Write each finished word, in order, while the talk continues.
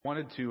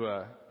wanted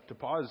to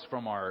pause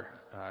from our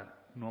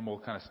normal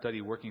kind of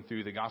study working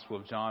through the Gospel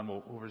of John.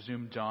 We'll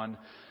resume John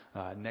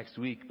next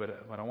week,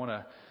 but I want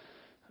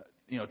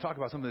to talk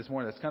about something this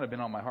morning that's kind of been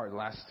on my heart the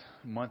last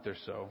month or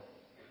so.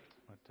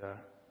 But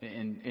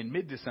in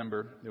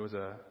mid-December, there was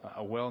a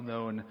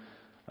well-known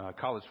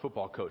college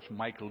football coach,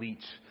 Mike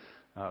Leach,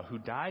 who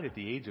died at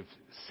the age of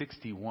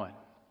 61.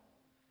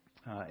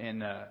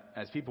 And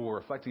as people were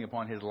reflecting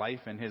upon his life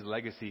and his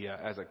legacy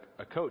as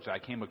a coach, I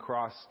came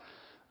across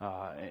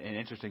an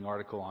interesting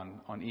article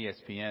on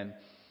ESPN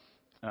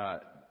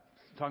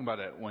talking about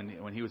it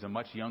when he was a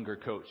much younger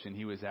coach, and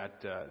he was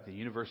at the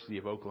University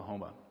of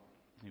Oklahoma.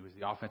 He was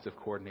the offensive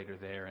coordinator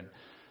there, and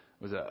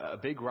it was a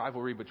big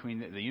rivalry between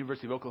the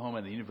University of Oklahoma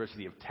and the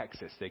University of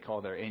Texas. They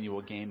call their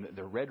annual game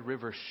the Red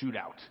River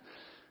Shootout.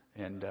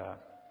 And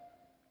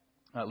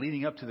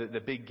leading up to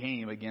the big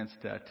game against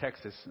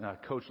Texas,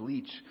 Coach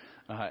Leach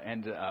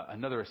and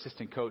another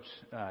assistant coach,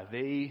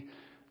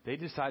 they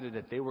decided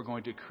that they were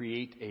going to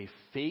create a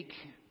fake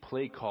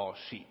play call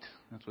sheet.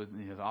 That's what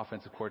the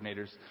offensive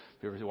coordinators,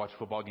 if you ever watch a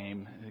football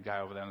game, the guy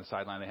over there on the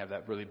sideline, they have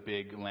that really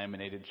big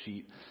laminated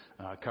sheet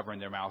covering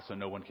their mouth so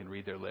no one can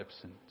read their lips,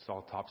 and it's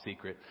all top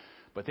secret.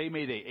 But they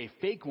made a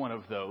fake one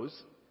of those,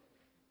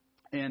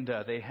 and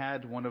they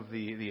had one of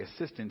the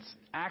assistants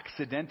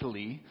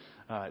accidentally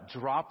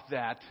drop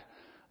that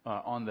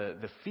on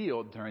the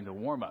field during the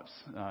warm-ups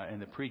in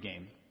the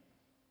pregame.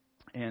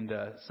 And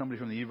somebody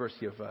from the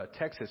University of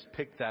Texas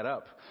picked that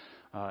up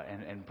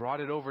and brought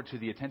it over to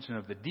the attention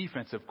of the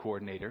defensive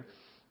coordinator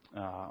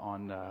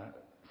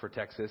for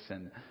Texas.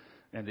 And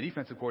the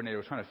defensive coordinator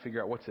was trying to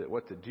figure out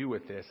what to do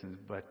with this.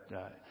 But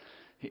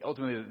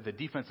ultimately, the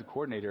defensive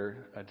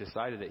coordinator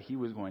decided that he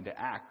was going to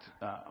act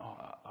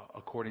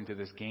according to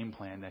this game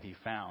plan that he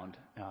found.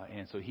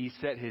 And so he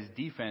set his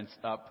defense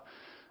up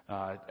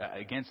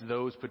against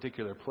those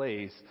particular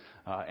plays,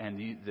 and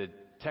the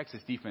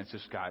Texas defense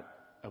just got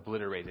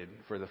obliterated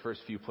for the first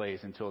few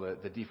plays until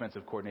the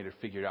defensive coordinator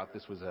figured out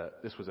this was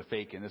a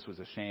fake and this was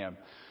a sham,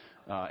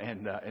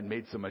 and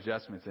made some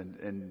adjustments,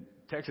 and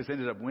Texas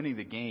ended up winning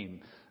the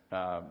game.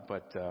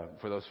 But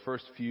for those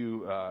first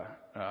few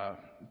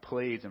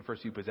plays and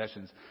first few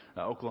possessions,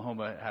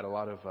 Oklahoma had a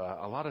lot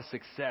of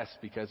success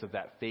because of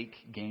that fake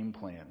game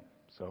plan.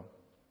 So,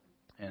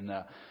 and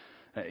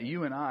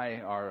you and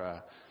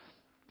I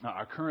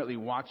are currently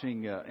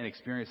watching and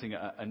experiencing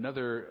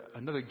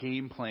another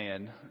game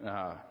plan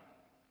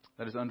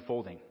that is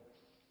unfolding.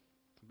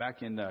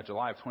 Back in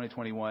July of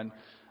 2021,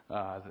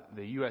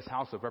 the U.S.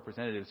 House of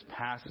Representatives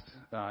passed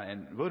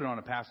and voted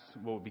on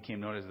what became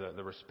known as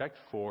the Respect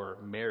for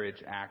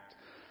Marriage Act.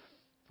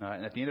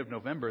 And at the end of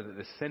November,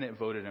 the Senate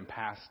voted and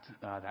passed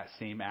that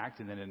same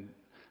act. And then in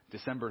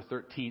December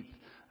 13th,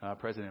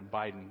 President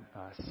Biden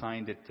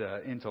signed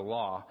it into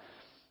law.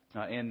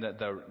 And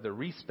the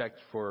Respect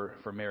for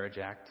Marriage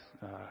Act,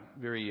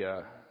 very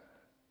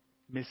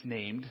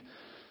misnamed,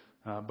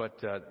 but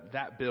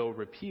that bill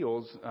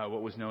repeals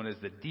what was known as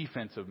the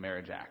Defense of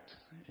Marriage Act.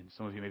 And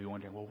some of you may be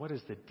wondering, well, what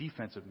is the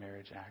Defense of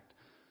Marriage Act?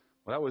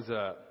 Well, that was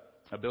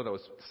a bill that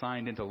was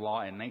signed into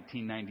law in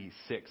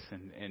 1996.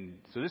 And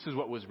so this is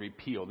what was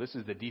repealed. This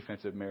is the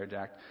Defense of Marriage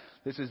Act.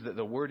 This is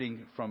the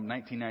wording from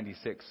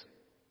 1996.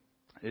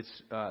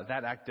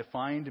 That act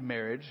defined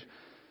marriage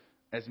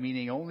as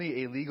meaning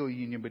only a legal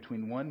union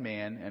between one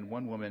man and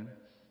one woman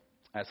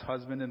as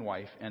husband and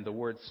wife, and the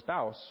word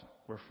spouse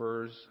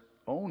refers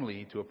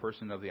only to a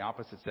person of the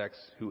opposite sex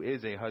who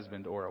is a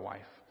husband or a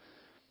wife.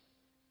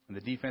 And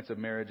the Defense of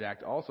Marriage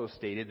Act also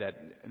stated that,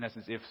 in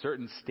essence, if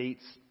certain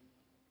states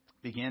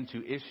began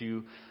to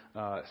issue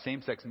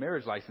same-sex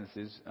marriage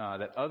licenses,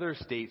 that other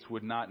states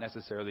would not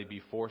necessarily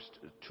be forced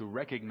to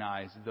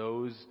recognize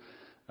those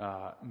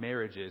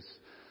marriages.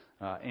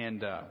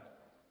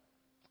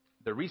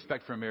 The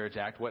Respect for Marriage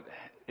Act, what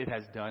it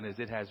has done is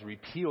it has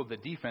repealed the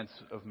Defense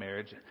of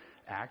Marriage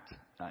Act,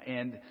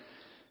 and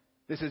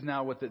this is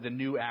now what the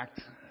new act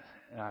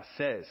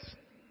says.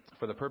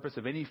 For the purpose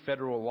of any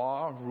federal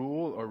law,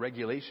 rule, or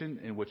regulation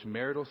in which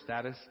marital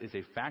status is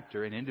a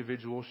factor, an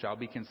individual shall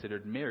be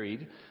considered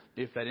married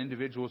if that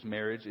individual's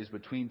marriage is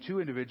between two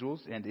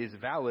individuals and is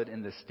valid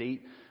in the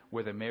state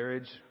where the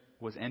marriage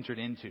was entered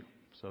into.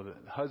 So the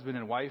husband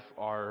and wife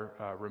are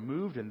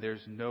removed, and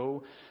there's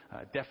no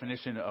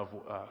definition of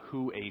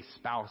who a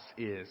spouse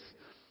is.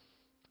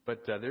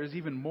 But there's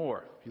even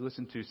more. If you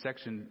listen to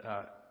section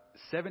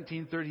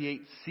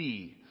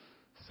 1738C,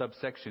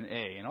 subsection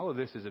A, and all of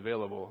this is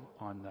available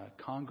on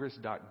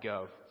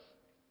congress.gov.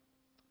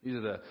 These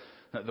are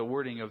the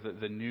wording of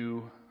the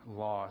new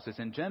law. It says,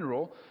 in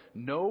general,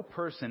 no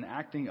person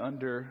acting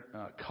under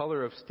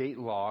color of state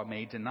law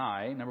may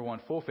deny, number one,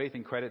 full faith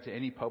and credit to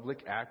any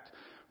public act,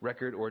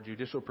 record, or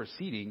judicial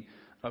proceeding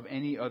of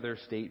any other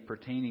state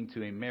pertaining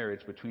to a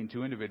marriage between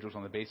two individuals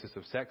on the basis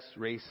of sex,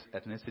 race,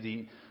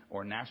 ethnicity,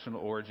 or national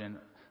origin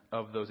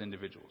of those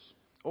individuals.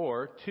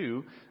 Or,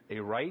 two, a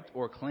right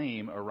or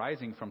claim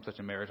arising from such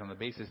a marriage on the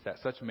basis that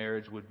such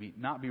marriage would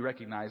not be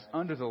recognized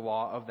under the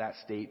law of that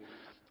state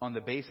on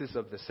the basis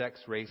of the sex,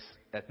 race,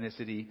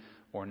 ethnicity,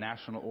 or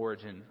national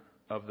origin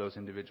of those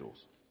individuals.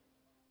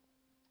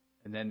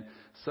 And then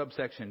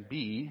subsection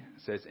B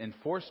says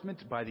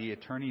enforcement by the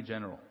Attorney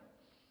General.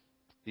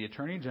 The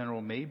Attorney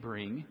General may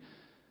bring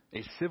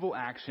a civil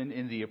action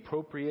in the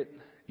appropriate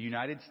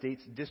United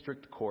States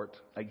District Court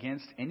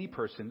against any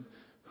person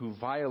who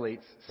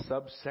violates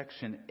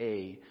subsection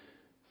A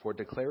for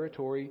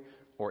declaratory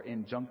or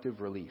injunctive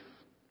relief.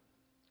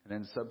 And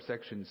then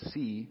subsection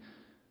C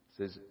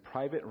says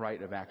private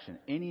right of action.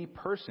 Any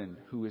person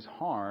who is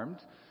harmed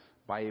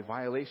by a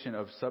violation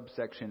of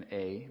subsection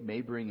A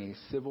may bring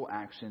a civil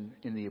action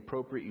in the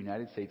appropriate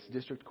United States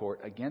District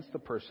Court against the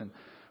person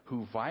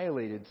who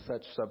violated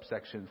such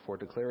subsection for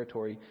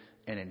declaratory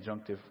and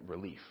injunctive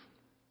relief.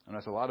 And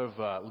that's a lot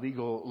of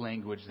legal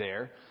language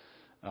there.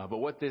 But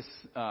what this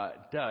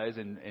does,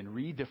 in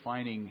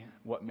redefining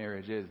what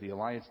marriage is, the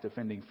Alliance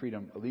Defending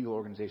Freedom, a legal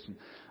organization,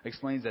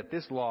 explains that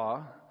this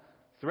law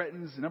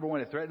threatens, number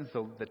one, it threatens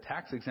the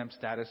tax-exempt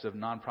status of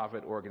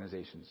nonprofit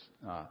organizations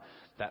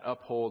that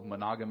uphold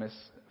monogamous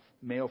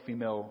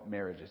male-female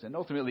marriages. And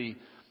ultimately,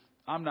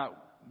 I'm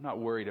not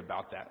worried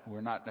about that.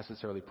 We're not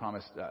necessarily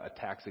promised a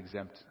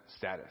tax-exempt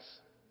status.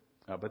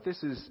 But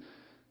this is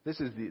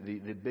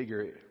the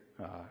bigger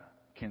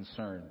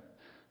concern.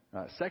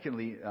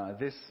 Secondly,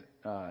 this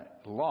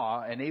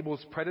law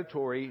enables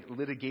predatory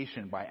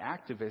litigation by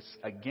activists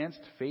against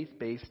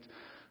faith-based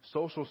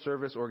social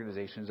service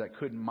organizations that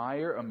could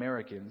mire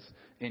Americans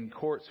in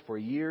courts for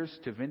years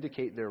to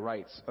vindicate their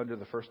rights under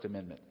the First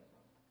Amendment,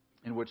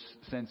 in which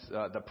sense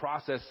the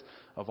process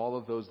of all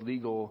of those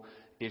legal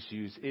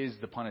issues is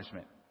the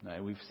punishment.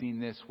 We've seen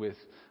this with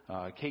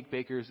cake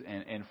bakers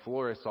and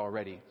florists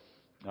already.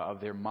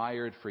 They're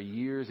mired for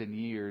years and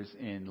years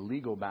in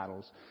legal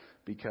battles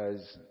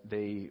because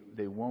they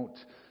won't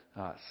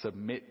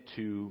submit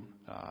to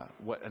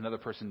what another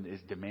person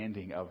is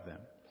demanding of them.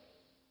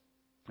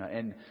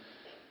 And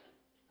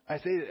I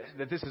say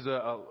that this is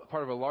a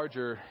part of a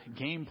larger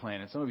game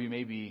plan, and some of you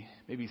may be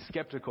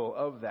skeptical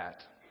of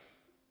that.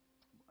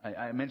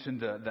 I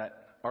mentioned that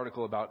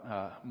article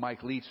about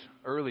Mike Leach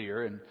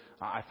earlier, and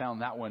I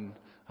found that one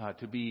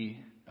to be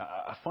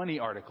a funny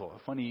article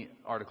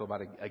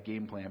about a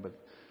game plan. But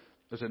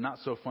there's a not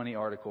so funny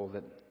article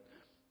that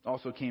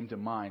also came to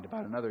mind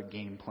about another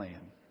game plan.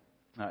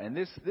 And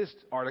this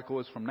article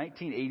is from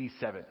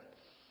 1987. It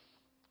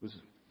was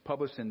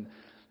published in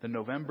the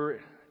November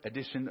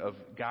edition of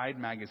Guide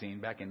magazine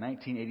back in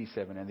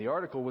 1987. And the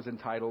article was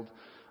entitled,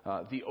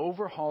 The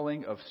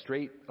Overhauling of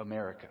Straight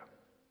America.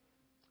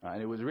 And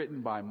it was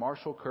written by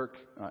Marshall Kirk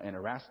and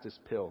Erastus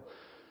Pill.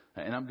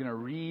 And I'm going to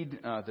read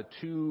the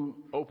two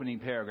opening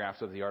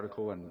paragraphs of the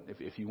article. And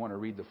if you want to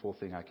read the full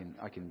thing,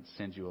 I can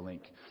send you a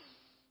link.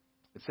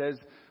 It says,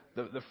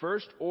 the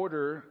first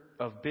order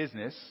of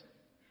business,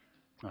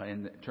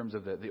 in terms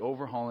of the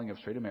overhauling of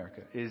straight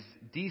America, is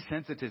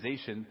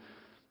desensitization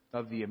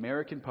of the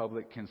American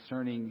public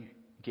concerning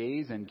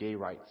gays and gay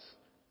rights.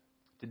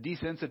 To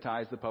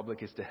desensitize the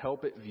public is to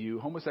help it view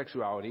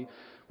homosexuality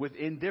with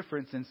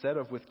indifference instead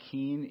of with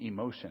keen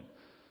emotion.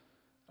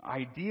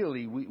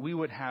 Ideally, we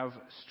would have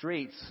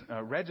straights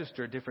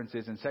register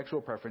differences in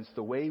sexual preference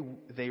the way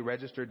they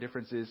register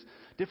different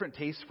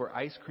tastes for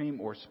ice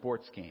cream or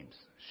sports games.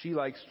 She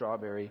likes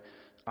strawberry,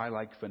 I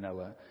like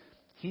vanilla.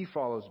 He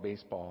follows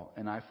baseball,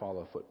 and I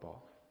follow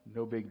football.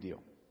 No big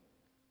deal.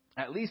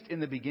 At least in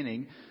the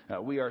beginning,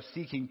 we are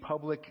seeking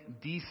public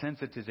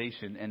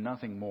desensitization and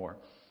nothing more.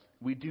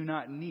 We do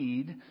not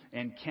need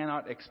and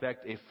cannot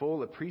expect a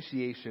full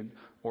appreciation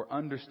or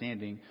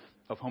understanding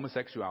of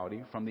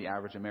homosexuality from the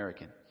average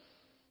American.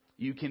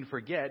 You can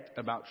forget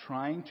about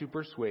trying to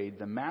persuade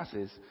the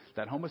masses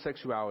that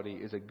homosexuality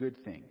is a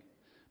good thing.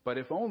 But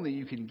if only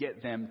you can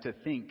get them to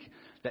think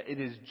that it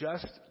is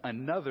just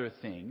another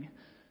thing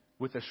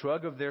with a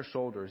shrug of their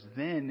shoulders,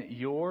 then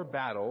your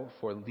battle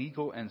for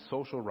legal and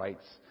social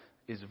rights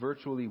is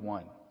virtually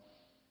won.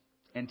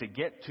 And to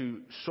get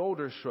to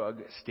shoulder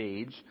shrug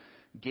stage,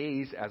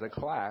 gays as a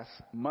class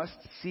must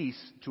cease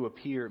to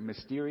appear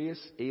mysterious,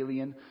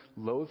 alien,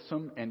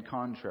 loathsome, and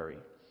contrary.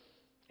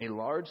 A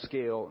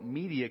large-scale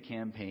media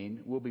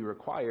campaign will be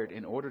required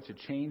in order to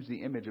change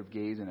the image of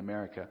gays in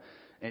America.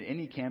 And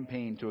any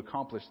campaign to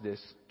accomplish this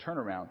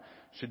turnaround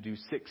should do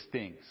 6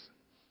 things.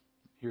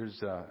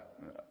 Here's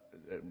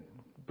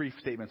brief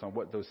statements on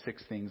what those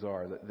 6 things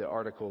are. The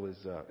article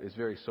is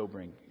very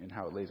sobering in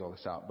how it lays all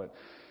this out. But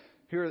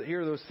here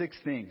are those 6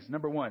 things.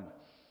 Number 1,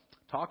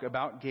 talk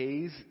about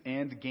gays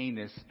and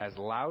gayness as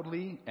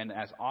loudly and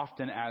as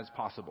often as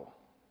possible.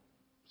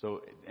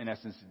 So, in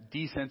essence,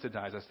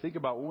 desensitize us. Think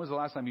about when was the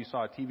last time you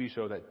saw a TV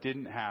show that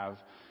didn't have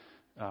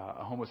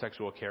a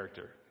homosexual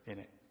character in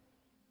it?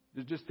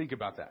 Just think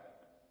about that.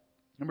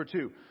 Number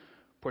 2,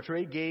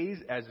 portray gays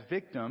as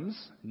victims,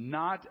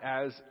 not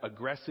as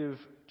aggressive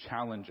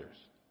challengers.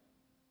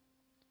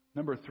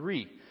 Number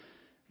 3,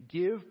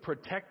 give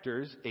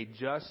protectors a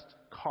just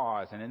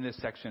cause. And in this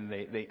section,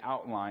 they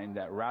outline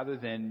that rather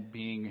than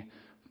being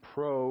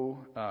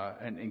pro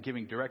and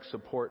giving direct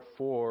support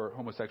for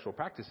homosexual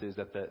practices,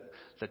 that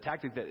the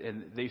tactic that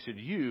they should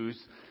use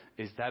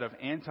is that of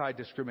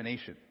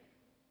anti-discrimination.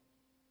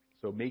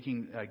 So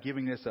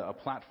giving this a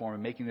platform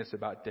and making this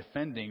about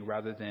defending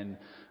rather than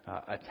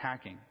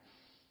attacking.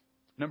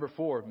 Number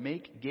 4,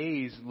 make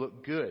gays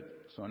look good.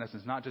 So in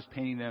essence, not just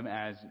painting them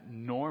as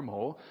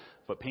normal,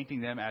 but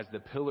painting them as the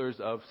pillars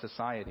of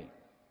society.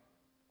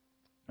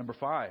 Number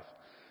 5,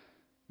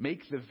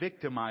 make the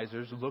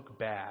victimizers look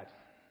bad.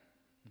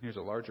 Here's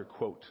a larger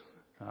quote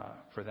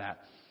for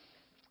that.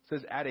 It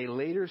says, at a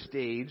later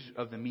stage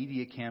of the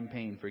media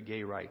campaign for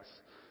gay rights,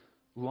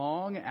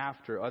 long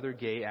after other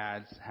gay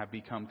ads have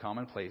become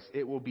commonplace,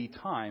 it will be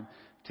time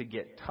to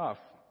get tough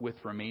with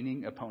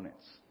remaining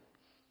opponents.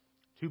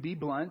 To be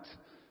blunt,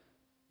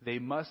 they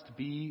must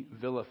be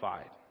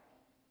vilified.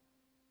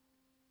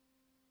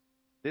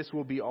 This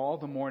will be all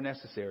the more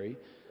necessary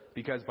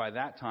because by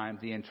that time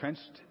the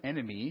entrenched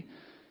enemy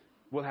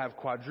will have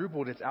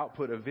quadrupled its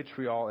output of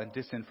vitriol and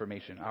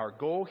disinformation. Our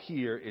goal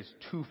here is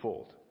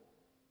twofold.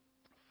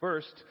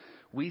 First,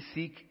 we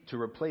seek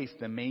to replace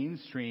the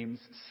mainstream's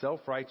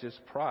self-righteous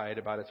pride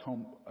about its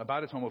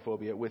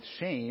homophobia with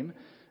shame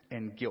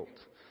and guilt.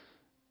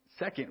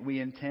 Second, we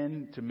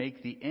intend to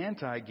make the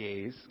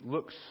anti-gays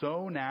look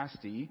so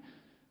nasty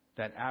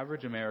that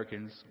average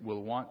Americans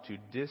will want to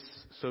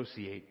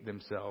dissociate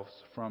themselves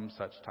from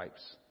such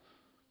types.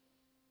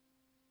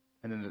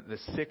 And then the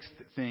sixth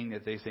thing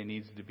that they say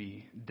needs to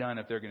be done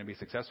if they're going to be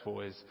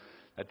successful is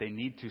that they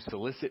need to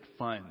solicit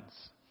funds.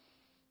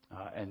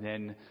 And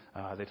then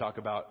they talk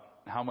about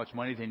how much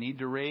money they need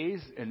to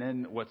raise. And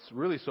then what's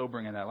really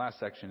sobering in that last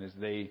section is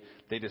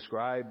they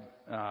describe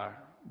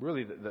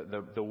really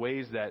the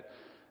ways that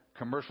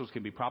commercials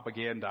can be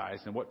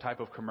propagandized and what type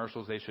of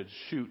commercials they should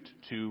shoot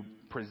to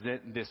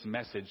present this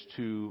message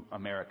to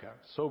America.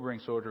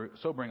 Sobering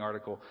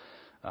article.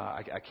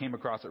 I came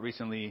across it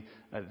recently.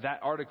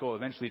 That article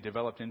eventually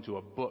developed into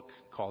a book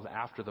called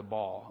After the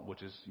Ball,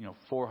 which is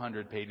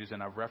 400 pages,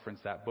 and I've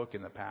referenced that book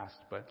in the past.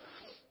 But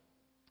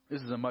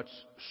this is a much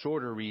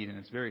shorter read, and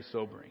it's very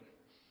sobering.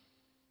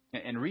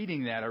 And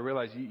reading that, I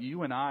realized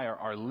you and I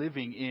are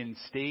living in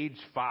stage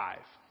 5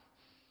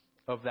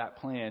 of that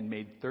plan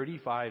made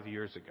 35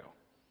 years ago.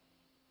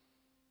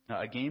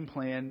 A game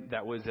plan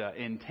that was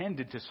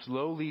intended to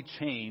slowly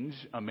change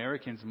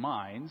Americans'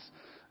 minds,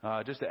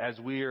 just as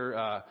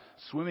we're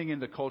swimming in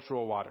the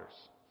cultural waters.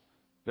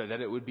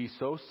 That it would be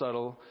so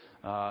subtle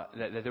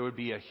that there would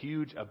be a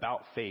huge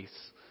about face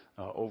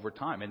over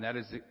time. And that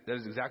is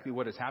exactly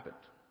what has happened.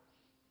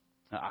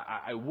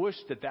 I wish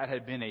that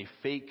had been a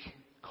fake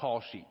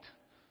call sheet.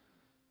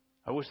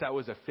 I wish that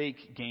was a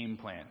fake game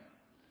plan.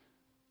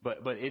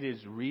 But it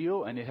is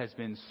real, and it has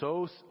been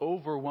so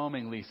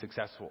overwhelmingly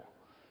successful.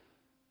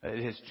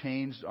 It has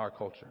changed our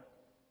culture.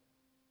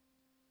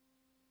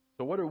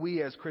 So what are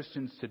we as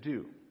Christians to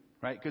do?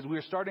 Right? Because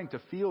we're starting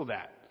to feel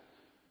that.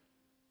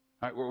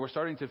 Right? We're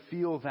starting to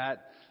feel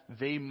that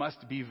they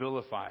must be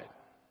vilified.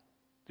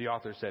 The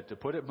author said, to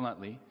put it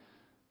bluntly,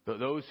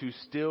 those who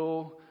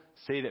still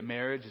say that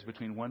marriage is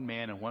between one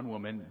man and one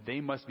woman, they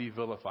must be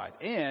vilified.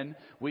 And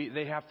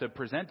they have to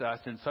present us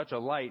in such a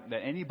light that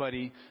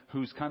anybody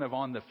who's kind of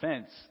on the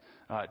fence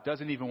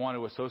doesn't even want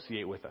to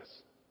associate with us.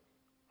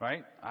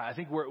 Right? I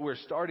think we're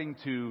starting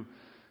to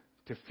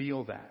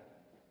feel that.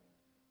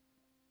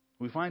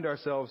 We find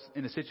ourselves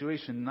in a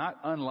situation not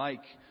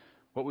unlike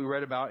what we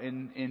read about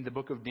in the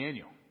book of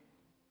Daniel.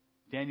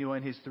 Daniel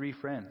and his 3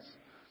 friends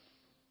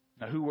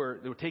who were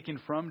taken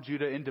from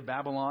Judah into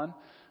Babylon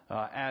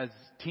as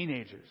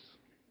teenagers.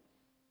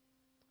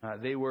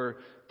 They were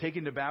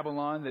taken to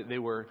Babylon. They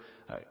were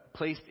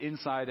placed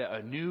inside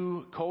a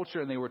new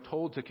culture, and they were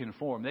told to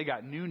conform. They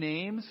got new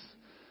names,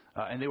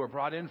 and they were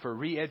brought in for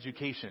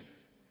re-education.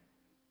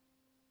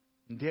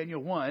 In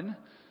Daniel 1,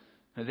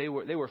 they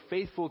were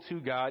faithful to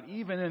God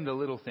even in the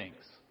little things.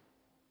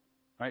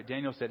 Right?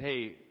 Daniel said,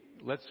 "Hey,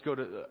 let's go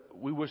to.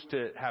 We wish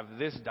to have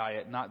this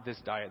diet, not this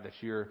diet that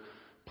you're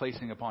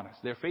placing upon us."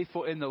 They're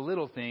faithful in the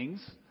little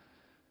things.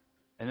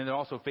 And then they're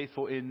also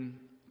faithful in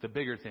the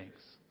bigger things.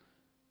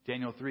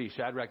 Daniel 3,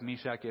 Shadrach,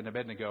 Meshach, and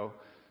Abednego.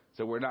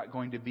 So we're not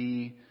going to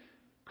be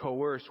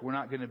coerced. We're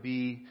not going to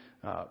be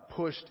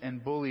pushed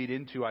and bullied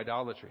into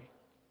idolatry.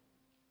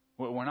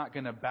 We're not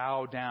going to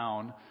bow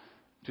down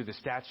to the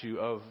statue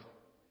of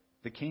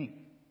the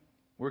king.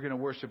 We're going to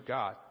worship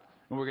God.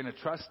 And we're going to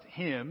trust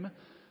Him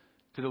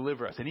to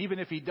deliver us. And even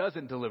if He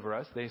doesn't deliver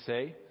us, they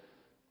say,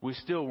 we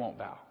still won't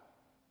bow.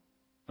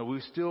 But we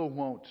still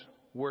won't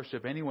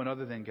worship anyone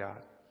other than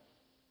God.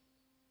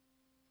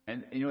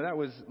 And that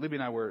was, Libby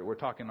and I were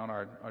talking on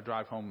our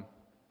drive home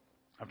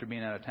after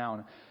being out of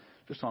town,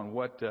 just on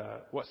what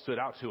stood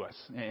out to us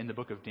in the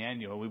book of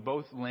Daniel. We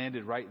both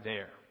landed right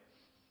there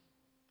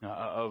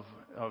of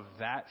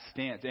that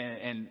stance.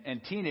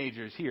 And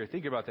teenagers here,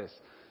 think about this.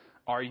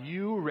 Are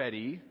you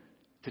ready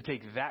to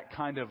take that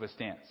kind of a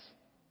stance?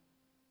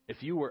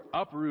 If you were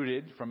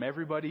uprooted from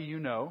everybody you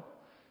know,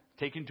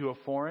 taken to a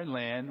foreign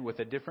land with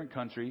a different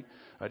country,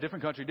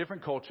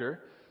 different culture,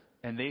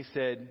 and they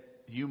said,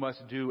 you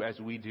must do as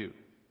we do.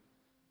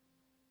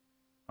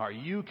 Are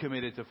you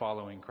committed to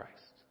following Christ?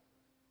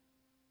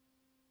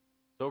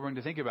 Sobering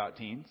to think about,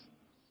 teens.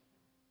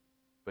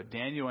 But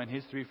Daniel and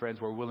his 3 friends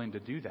were willing to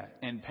do that.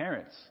 And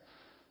parents,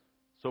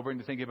 sobering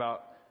to think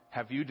about,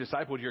 have you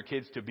discipled your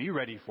kids to be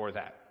ready for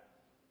that?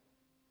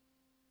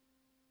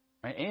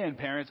 Right? And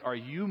parents, are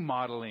you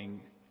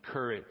modeling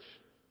courage?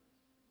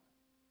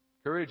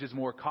 Courage is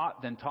more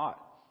caught than taught.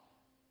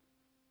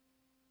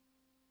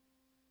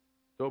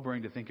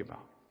 Sobering to think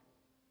about.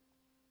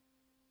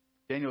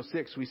 Daniel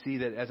 6, we see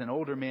that as an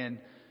older man,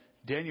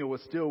 Daniel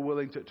was still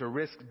willing to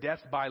risk death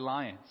by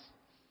lions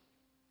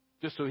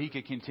just so he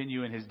could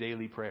continue in his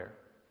daily prayer.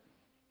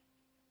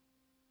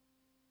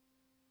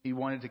 He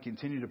wanted to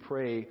continue to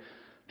pray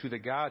to the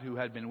God who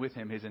had been with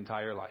him his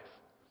entire life.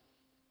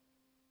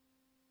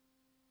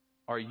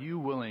 Are you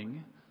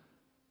willing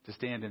to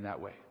stand in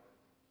that way?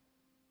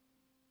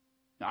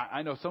 Now,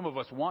 I know some of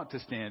us want to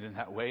stand in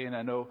that way, and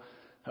I know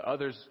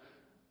others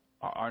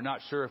are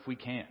not sure if we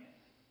can.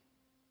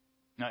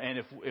 Now,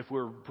 and if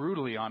we're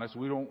brutally honest,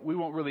 we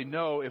won't really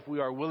know if we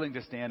are willing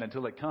to stand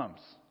until it comes,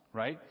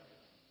 right?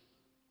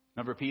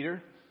 Remember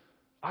Peter?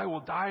 I will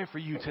die for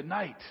you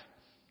tonight.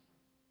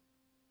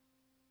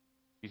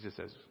 Jesus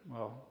says,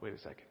 well, wait a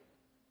second.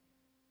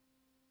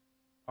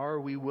 Are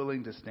we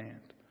willing to stand?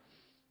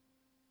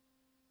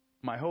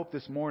 My hope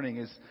this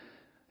morning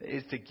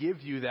is to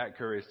give you that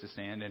courage to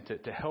stand and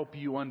to help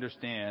you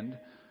understand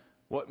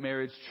what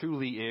marriage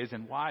truly is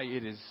and why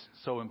it is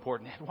so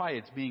important and why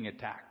it's being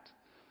attacked.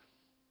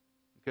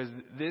 Because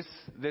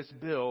this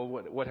bill,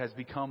 what has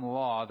become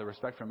law, the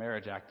Respect for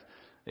Marriage Act,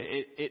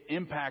 it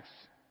impacts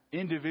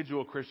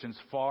individual Christians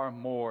far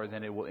more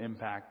than it will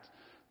impact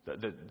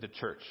the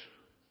church.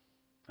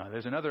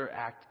 There's another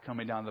act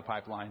coming down the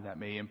pipeline that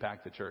may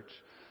impact the church.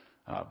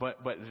 But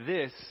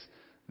this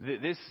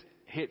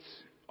hits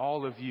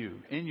all of you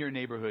in your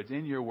neighborhoods,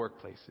 in your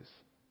workplaces.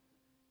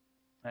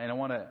 And I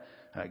want to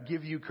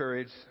give you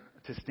courage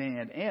to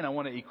stand, and I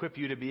want to equip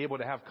you to be able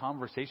to have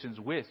conversations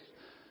with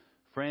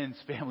friends,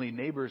 family,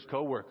 neighbors,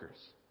 coworkers.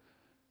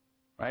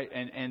 Right?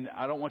 And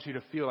I don't want you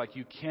to feel like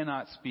you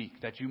cannot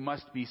speak, that you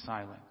must be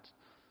silent.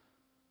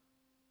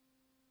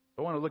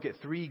 I want to look at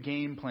 3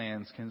 game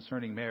plans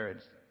concerning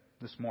marriage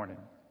this morning.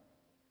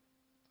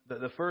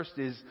 The first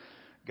is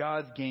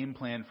God's game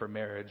plan for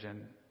marriage.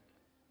 And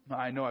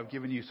I know I've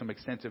given you some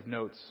extensive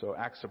notes, so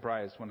act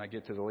surprised when I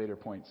get to the later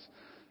points.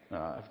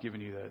 I've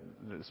given you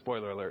the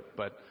spoiler alert.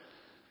 But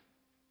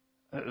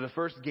the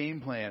first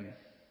game plan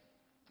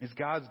is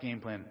God's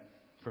game plan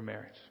for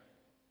marriage.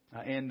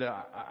 And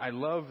I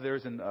love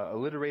there's an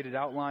alliterated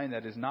outline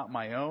that is not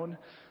my own.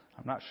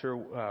 I'm not sure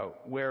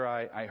where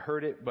I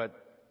heard it, but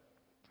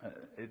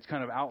it's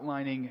kind of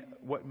outlining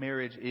what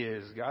marriage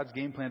is. God's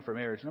game plan for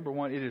marriage. Number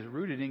 1, it is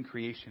rooted in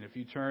creation. If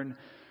you turn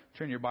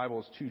your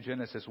Bibles to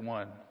Genesis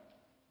 1.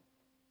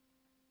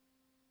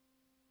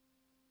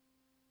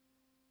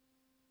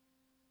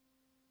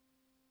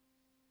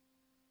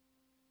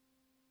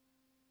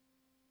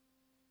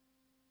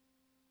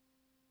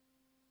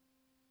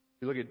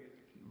 You look at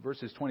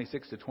verses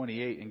 26 to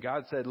 28, and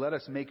God said, let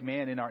us make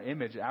man in our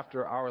image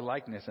after our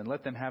likeness, and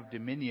let them have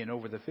dominion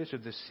over the fish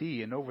of the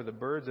sea, and over the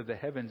birds of the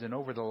heavens, and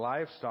over the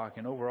livestock,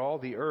 and over all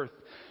the earth,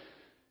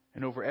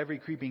 and over every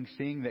creeping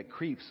thing that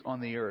creeps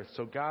on the earth.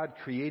 So God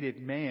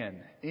created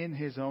man in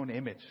his own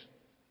image.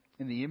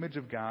 In the image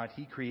of God,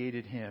 he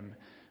created him.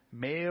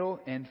 Male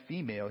and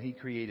female, he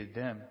created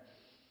them.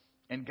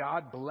 And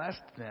God blessed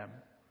them.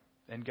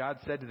 And God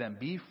said to them,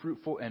 be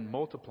fruitful and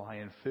multiply,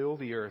 and fill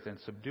the earth, and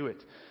subdue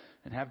it,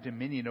 and have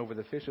dominion over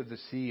the fish of the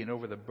sea, and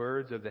over the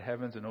birds of the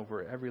heavens, and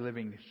over every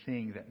living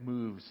thing that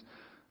moves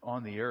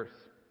on the earth.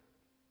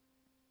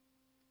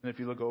 And if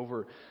you look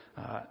over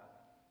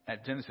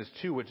at Genesis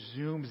 2, which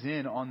zooms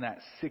in on that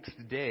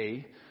 6th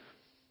day,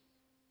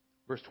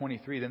 verse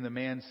 23, then the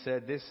man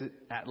said, this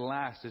at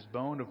last is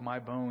bone of my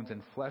bones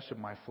and flesh of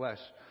my flesh.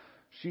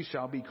 She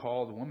shall be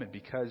called woman,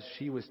 because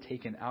she was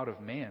taken out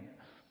of man.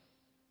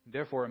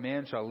 Therefore a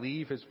man shall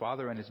leave his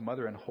father and his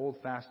mother and hold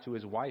fast to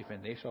his wife,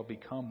 and they shall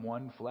become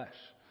one flesh.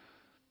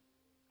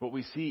 What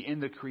we see in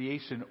the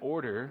creation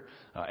order,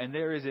 and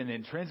there is an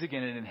intrinsic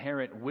and an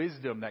inherent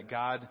wisdom that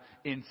God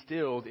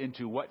instilled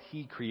into what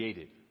he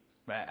created.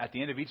 At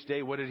the end of each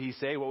day, what did he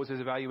say? What was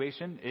his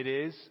evaluation? It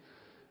is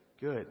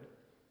good.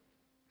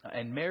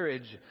 And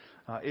marriage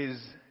is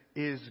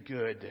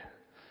good.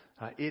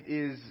 It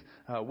is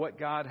what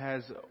God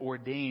has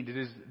ordained. It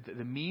is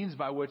the means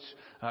by which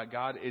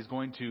God is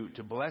going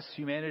to bless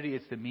humanity.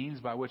 It's the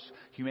means by which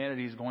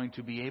humanity is going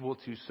to be able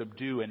to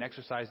subdue and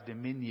exercise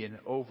dominion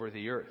over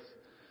the earth.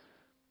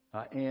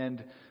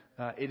 And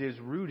it is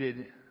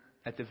rooted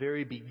at the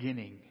very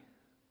beginning.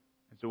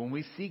 And so when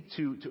we seek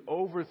to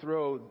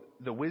overthrow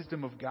the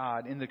wisdom of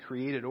God in the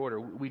created order,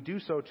 we do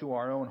so to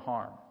our own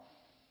harm.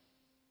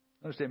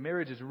 Understand,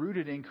 marriage is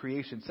rooted in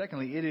creation.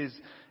 Secondly, it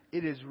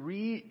is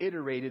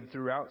reiterated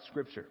throughout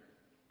Scripture.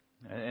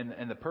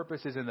 And the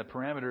purposes and the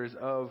parameters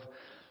of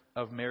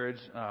marriage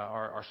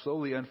are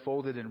slowly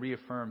unfolded and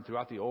reaffirmed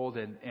throughout the Old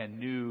and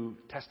New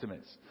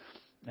Testaments.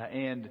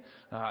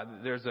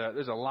 There's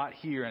a lot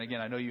here. And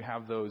again, I know you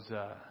have those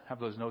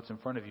notes in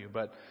front of you.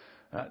 But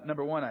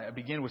Number one, I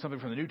begin with something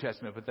from the New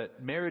Testament, but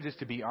that marriage is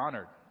to be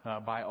honored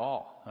by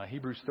all.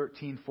 Hebrews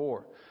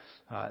 13:4,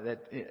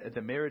 that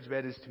the marriage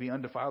bed is to be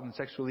undefiled and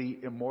sexually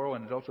immoral,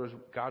 and adulterers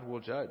God will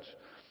judge.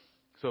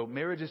 So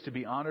marriage is to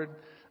be honored.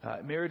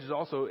 Marriage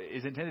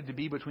is intended to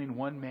be between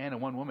one man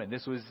and one woman.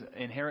 This was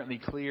inherently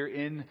clear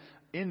in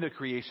the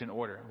creation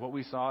order, what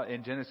we saw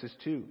in Genesis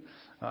 2.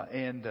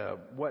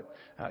 What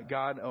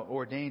God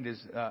ordained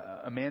is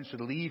a man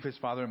should leave his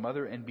father and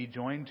mother and be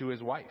joined to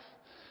his wife.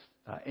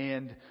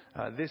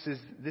 This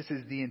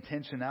is the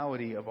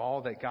intentionality of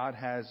all that God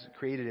has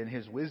created in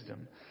his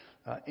wisdom.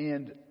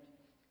 And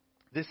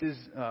this is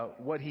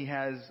what he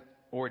has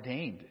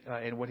ordained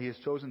and what he has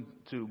chosen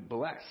to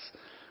bless.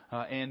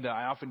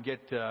 I often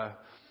get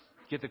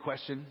the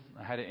question.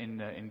 I had it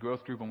in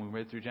growth group when we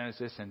read through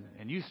Genesis,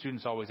 and youth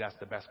students always ask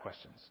the best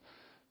questions.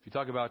 If you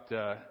talk about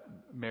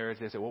marriage,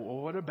 they say, well,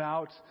 what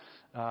about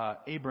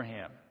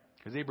Abraham?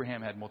 Because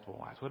Abraham had multiple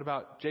wives. What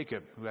about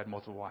Jacob, who had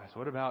multiple wives?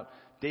 What about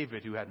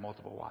David, who had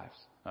multiple wives?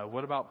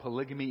 What about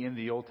polygamy in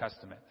the Old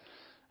Testament?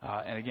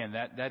 And again,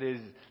 that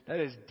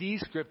is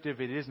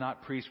descriptive. It is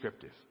not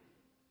prescriptive.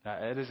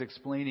 It is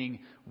explaining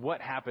what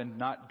happened,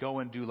 not go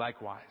and do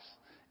likewise.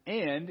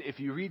 And if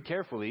you read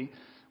carefully,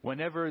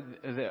 whenever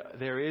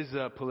there is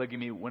a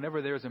polygamy,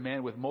 whenever there is a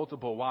man with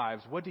multiple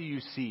wives, what do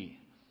you see?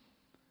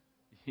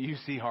 You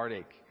see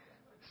heartache,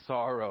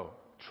 sorrow,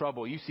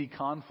 trouble. You see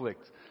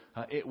conflict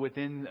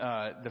within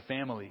the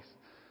families.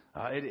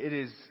 It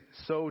is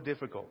so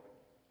difficult.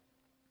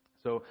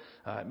 So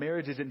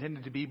marriage is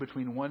intended to be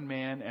between one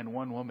man and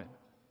one woman.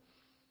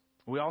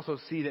 We also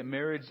see that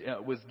marriage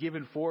was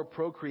given for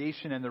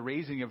procreation and the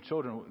raising of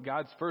children.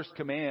 God's first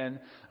command,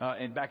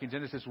 back in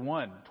Genesis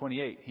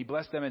 1:28, he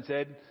blessed them and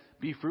said,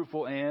 "Be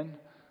fruitful and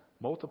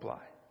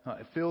multiply,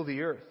 fill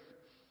the earth."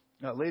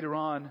 Later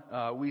on,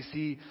 we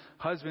see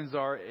husbands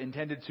are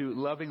intended to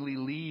lovingly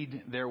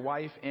lead their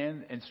wife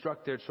and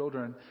instruct their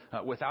children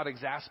without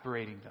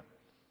exasperating them.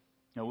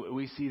 Now,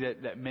 we see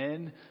that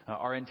men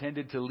are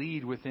intended to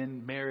lead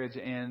within marriage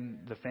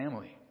and the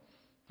family.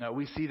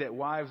 We see that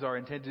wives are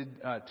intended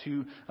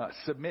to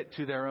submit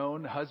to their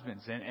own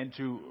husbands and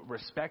to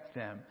respect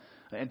them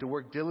and to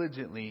work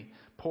diligently,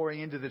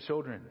 pouring into the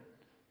children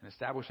and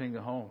establishing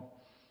the home.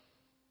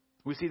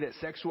 We see that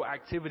sexual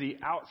activity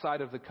outside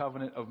of the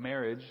covenant of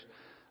marriage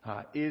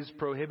is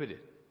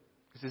prohibited.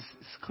 This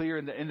is clear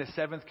in the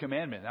seventh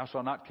commandment: "Thou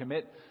shalt not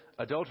commit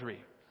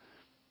adultery."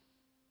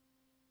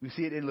 We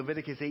see it in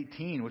Leviticus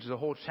 18, which is a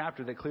whole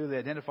chapter that clearly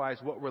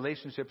identifies what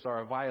relationships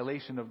are a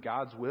violation of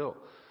God's will.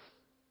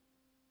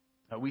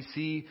 We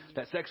see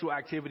that sexual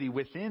activity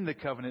within the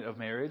covenant of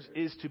marriage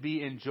is to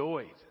be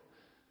enjoyed.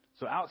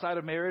 So outside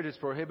of marriage, it's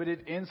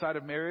prohibited. Inside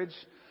of marriage,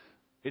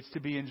 it's to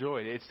be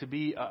enjoyed. It's to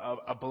be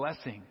a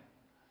blessing.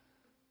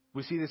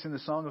 We see this in the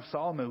Song of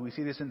Solomon. We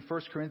see this in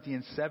 1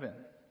 Corinthians 7.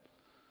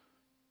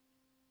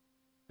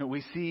 And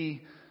we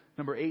see,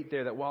 number 8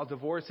 there, that while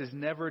divorce is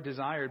never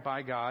desired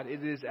by God,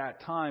 it is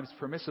at times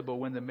permissible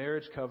when the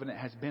marriage covenant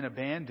has been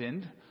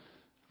abandoned,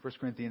 1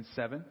 Corinthians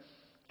 7,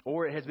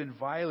 or it has been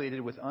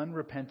violated with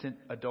unrepentant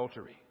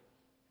adultery.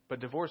 But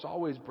divorce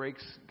always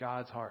breaks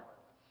God's heart.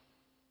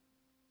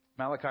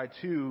 Malachi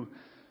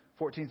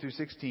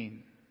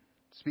 2:14-16,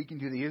 speaking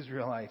to the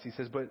Israelites, he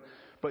says,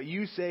 But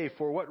you say,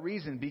 for what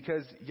reason?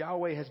 Because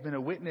Yahweh has been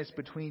a witness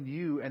between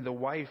you and the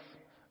wife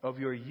of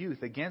your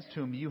youth, against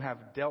whom you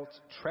have dealt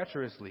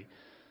treacherously.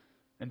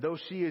 And though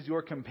she is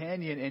your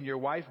companion and your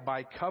wife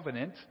by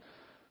covenant,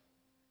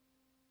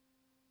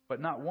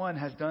 but not one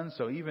has done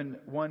so, even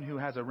one who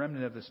has a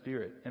remnant of the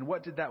Spirit. And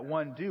what did that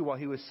one do while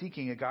he was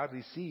seeking a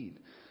godly seed?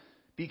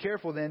 Be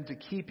careful then to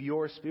keep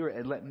your spirit,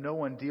 and let no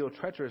one deal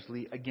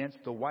treacherously against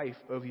the wife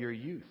of your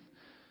youth.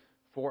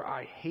 For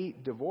I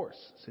hate divorce,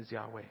 says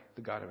Yahweh,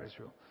 the God of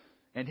Israel,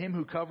 and him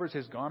who covers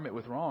his garment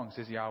with wrong,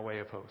 says Yahweh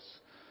of hosts.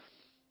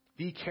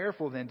 Be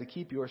careful then to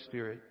keep your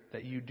spirit,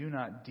 that you do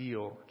not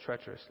deal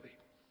treacherously.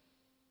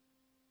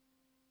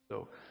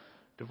 So,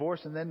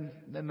 divorce, and then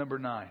number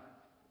 9.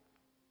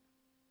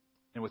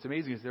 And what's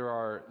amazing is there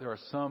are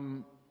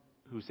some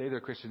who say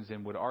they're Christians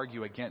and would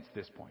argue against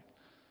this point.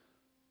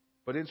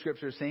 But in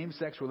Scripture,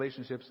 same-sex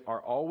relationships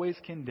are always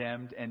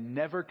condemned and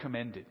never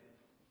commended.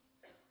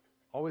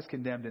 Always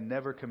condemned and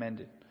never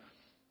commended.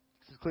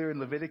 This is clear in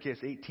Leviticus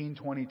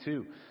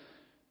 18:22.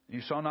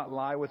 You shall not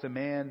lie with a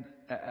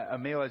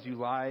male as you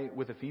lie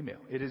with a female.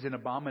 It is an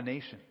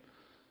abomination.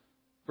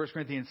 1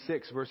 Corinthians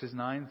 6, verses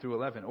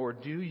 9-11. Or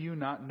do you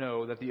not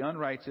know that the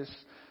unrighteous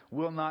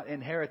will not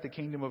inherit the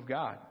kingdom of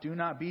God? Do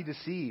not be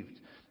deceived.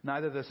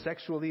 Neither the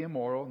sexually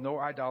immoral,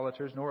 nor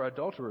idolaters, nor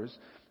adulterers,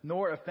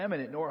 nor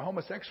effeminate, nor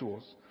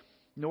homosexuals,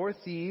 nor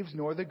thieves,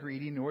 nor the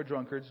greedy, nor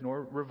drunkards,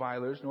 nor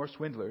revilers, nor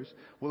swindlers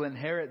will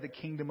inherit the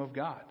kingdom of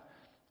God.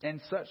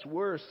 And such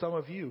were some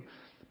of you.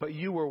 But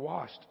you were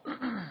washed.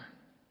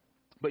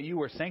 But you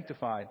were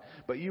sanctified.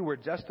 But you were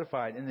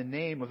justified in the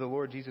name of the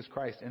Lord Jesus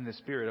Christ and the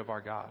Spirit of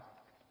our God.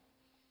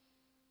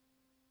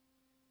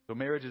 So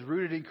marriage is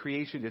rooted in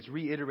creation. It's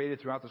reiterated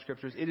throughout the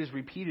Scriptures. It is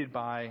repeated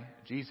by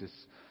Jesus.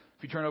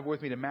 If you turn over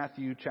with me to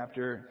Matthew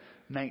chapter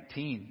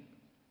 19.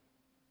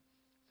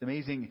 It's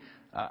amazing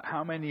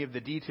how many of the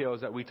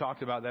details that we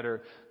talked about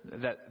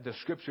that the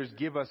scriptures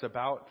give us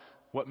about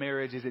what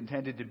marriage is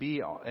intended to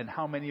be, and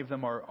how many of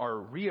them are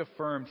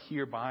reaffirmed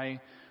here by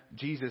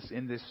Jesus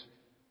in this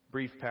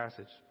brief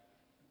passage.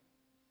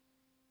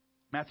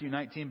 Matthew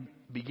 19,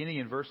 beginning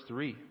in verse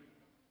 3.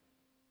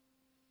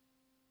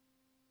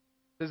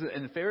 It says,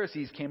 and the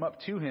Pharisees came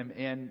up to him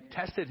and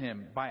tested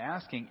him by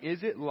asking,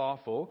 "Is it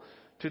lawful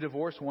to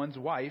divorce one's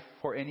wife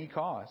for any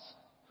cause?"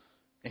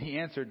 And he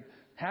answered,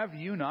 "Have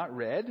you not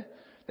read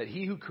that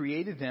he who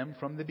created them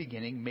from the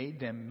beginning made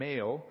them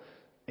male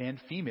and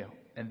female?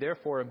 And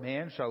therefore a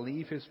man shall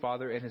leave his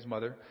father and his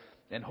mother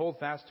and hold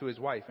fast to his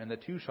wife, and the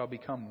two shall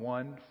become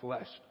one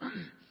flesh."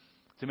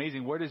 It's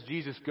amazing. Where does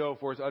Jesus go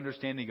for his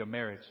understanding of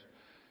marriage?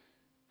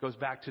 Goes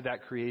back to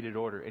that created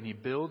order, and he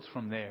builds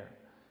from there.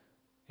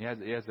 He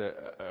has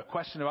a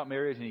question about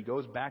marriage, and he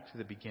goes back to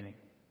the beginning.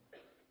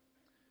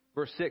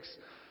 Verse 6,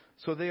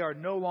 "So they are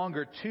no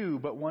longer two,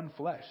 but one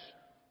flesh.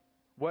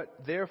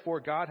 What therefore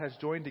God has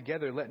joined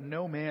together, let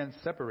no man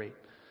separate."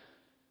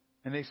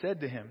 And they said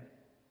to him,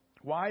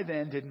 "Why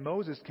then did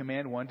Moses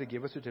command one to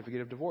give a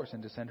certificate of divorce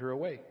and to send her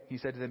away?" He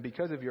said to them,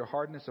 "Because of your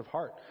hardness of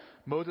heart.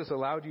 Moses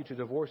allowed you to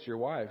divorce your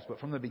wives, but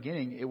from the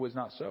beginning it was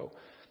not so.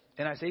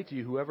 And I say to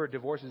you, whoever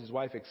divorces his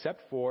wife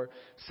except for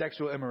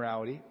sexual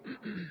immorality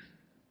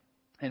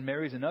and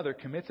marries another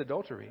commits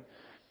adultery."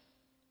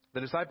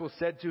 The disciples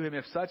said to him,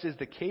 "If such is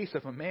the case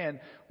of a man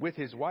with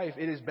his wife,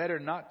 it is better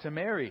not to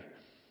marry."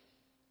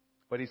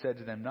 But he said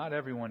to them, "Not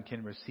everyone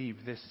can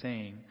receive this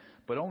saying,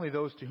 but only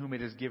those to whom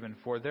it is given.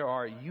 For there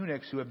are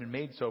eunuchs who have been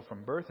made so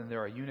from birth, and there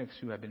are eunuchs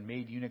who have been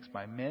made eunuchs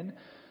by men,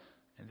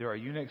 and there are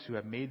eunuchs who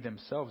have made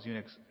themselves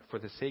eunuchs for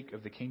the sake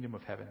of the kingdom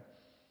of heaven.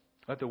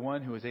 Let the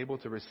one who is able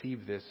to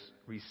receive this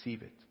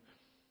receive it."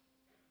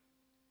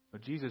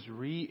 But Jesus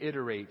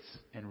reiterates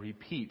and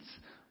repeats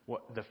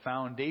what the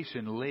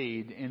foundation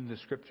laid in the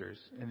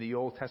scriptures, in the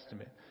Old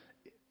Testament,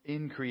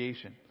 in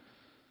creation.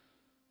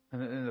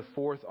 And the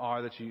fourth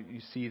R that you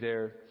see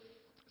there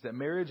is that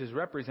marriage is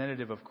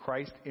representative of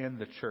Christ and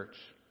the church.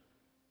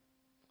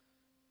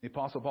 The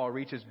Apostle Paul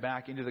reaches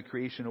back into the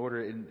creation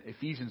order in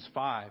Ephesians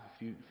 5.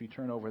 If you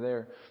turn over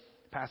there,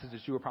 passage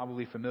that you are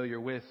probably familiar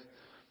with.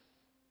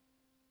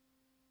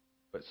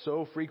 But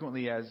so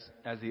frequently as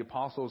the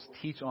apostles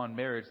teach on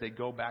marriage, they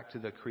go back to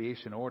the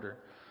creation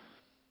order.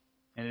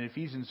 And in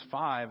Ephesians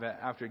 5,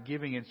 after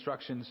giving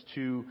instructions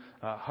to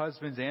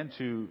husbands and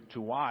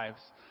to wives,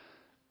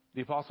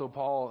 the Apostle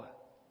Paul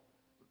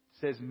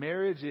says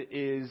marriage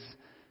is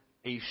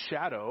a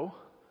shadow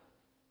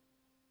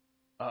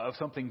of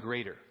something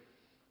greater.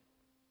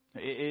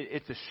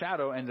 It's a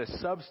shadow, and the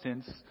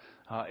substance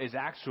is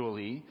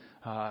actually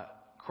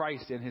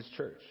Christ and his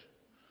church.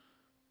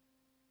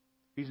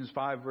 Ephesians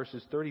 5,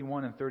 verses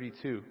 31 and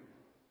 32.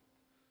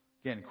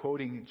 Again,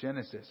 quoting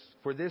Genesis.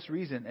 "For this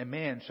reason, a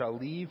man shall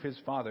leave his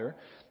father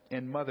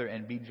and mother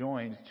and be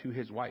joined to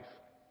his wife,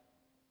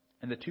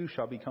 and the two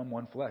shall become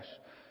one flesh.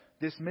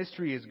 This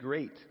mystery is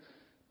great,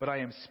 but I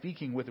am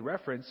speaking with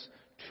reference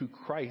to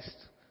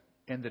Christ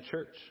and the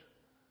church."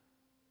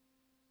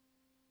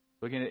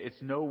 Again,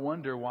 it's no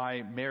wonder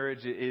why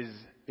marriage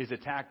is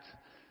attacked.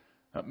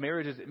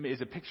 Marriage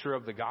is a picture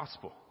of the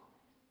gospel.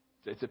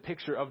 It's a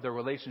picture of the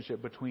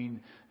relationship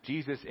between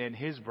Jesus and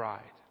his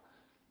bride,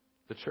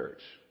 the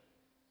church.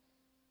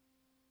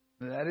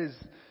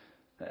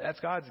 That's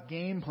God's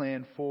game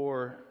plan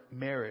for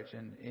marriage,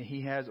 and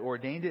he has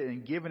ordained it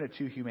and given it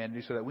to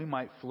humanity so that we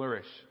might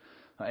flourish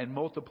and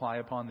multiply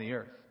upon the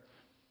earth.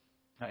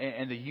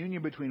 And the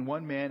union between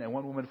one man and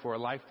one woman for a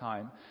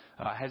lifetime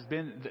has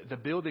been the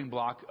building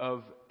block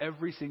of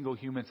every single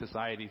human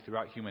society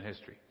throughout human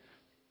history.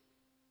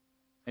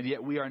 And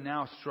yet we are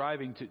now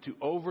striving to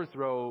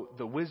overthrow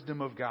the wisdom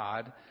of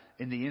God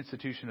in the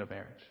institution of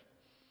marriage.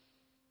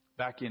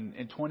 Back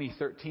in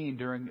 2013,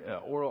 during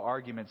oral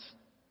arguments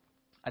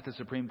at the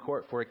Supreme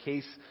Court for a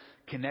case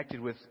connected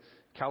with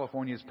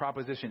California's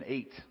Proposition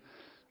 8,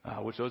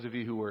 which those of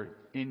you who were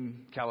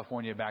in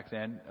California back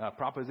then,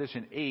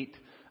 Proposition 8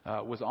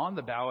 was on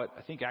the ballot,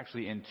 I think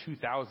actually in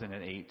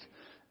 2008.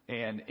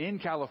 And in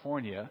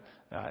California,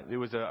 there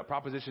was a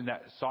proposition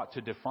that sought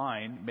to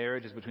define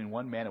marriage as between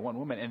one man and one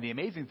woman. And the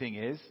amazing thing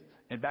is,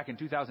 and back in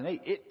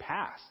 2008, it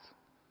passed.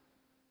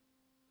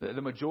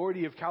 The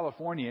majority of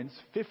Californians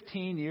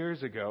 15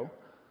 years ago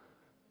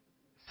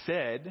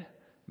said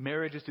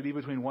marriage is to be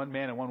between one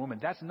man and one woman.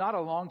 That's not a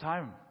long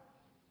time.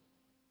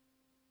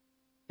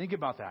 Think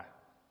about that.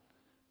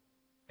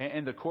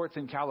 And the courts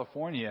in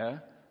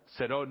California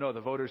said, "Oh no,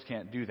 the voters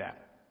can't do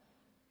that.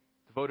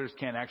 The voters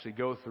can't actually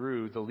go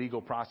through the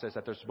legal process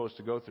that they're supposed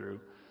to go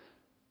through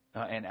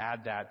and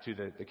add that to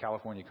the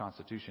California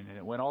Constitution." And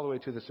it went all the way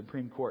to the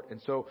Supreme Court.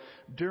 And so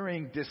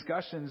during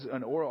discussions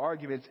and oral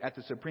arguments at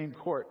the Supreme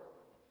Court,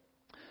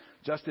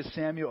 Justice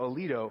Samuel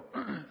Alito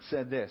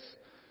said this.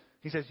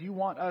 He says, "You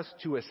want us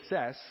to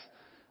assess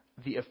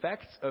the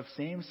effects of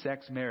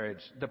same-sex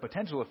marriage, the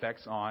potential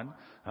effects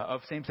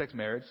of same-sex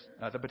marriage,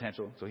 the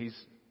potential." So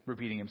he's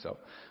repeating himself.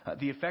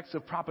 "The effects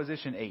of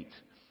Proposition 8.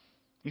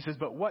 He says,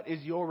 but what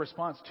is your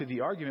response to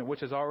the argument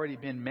which has already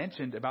been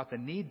mentioned about the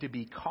need to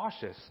be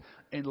cautious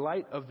in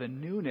light of the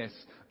newness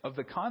of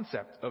the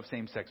concept of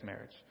same-sex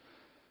marriage?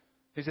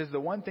 He says, the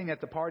one thing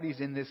that the parties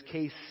in this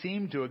case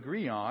seem to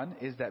agree on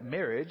is that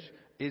marriage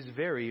is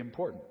very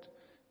important.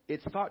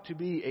 It's thought to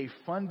be a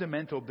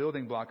fundamental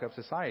building block of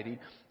society,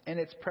 and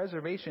its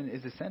preservation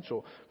is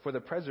essential for the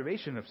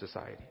preservation of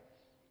society.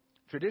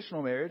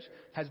 Traditional marriage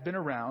has been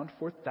around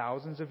for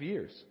thousands of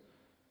years.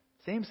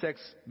 Same-sex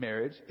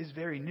marriage is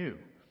very new.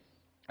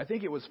 I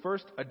think it was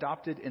first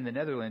adopted in the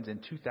Netherlands in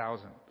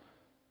 2000.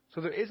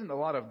 So there isn't a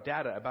lot of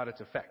data about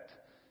its effect.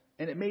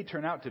 And it may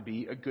turn out to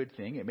be a good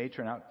thing. It may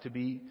turn out to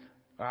be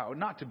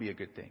not to be a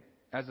good thing,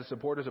 as the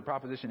supporters of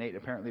Proposition 8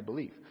 apparently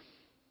believe.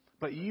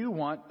 But you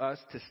want us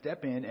to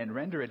step in and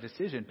render a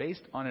decision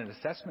based on an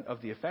assessment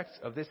of the effects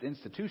of this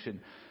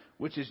institution,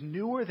 which is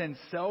newer than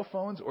cell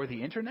phones or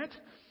the internet?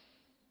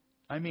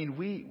 I mean,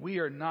 we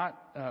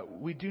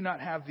do not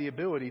have the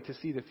ability to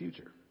see the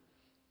future.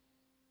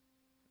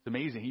 It's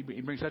amazing.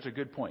 He brings such a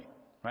good point,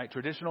 right?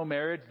 Traditional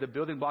marriage, the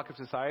building block of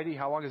society,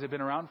 how long has it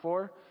been around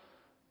for?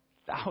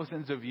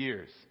 Thousands of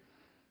years.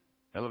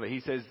 I love it.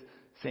 He says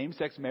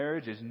same-sex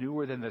marriage is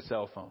newer than the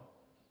cell phone.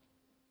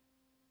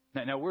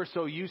 Now we're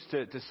so used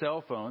to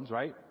cell phones,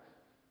 right?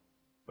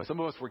 But some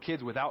of us were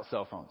kids without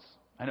cell phones.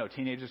 I know,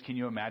 teenagers, can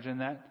you imagine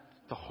that?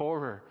 The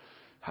horror.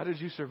 How did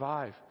you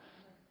survive?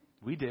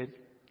 We did.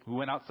 We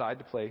went outside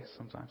to play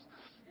sometimes.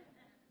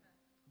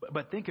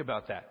 But think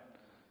about that.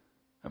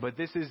 But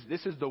this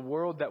is the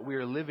world that we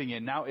are living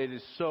in. Now it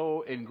is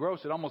so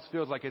engrossed, it almost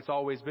feels like it's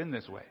always been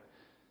this way.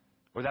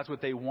 Or that's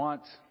what they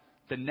want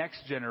the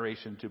next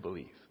generation to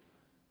believe.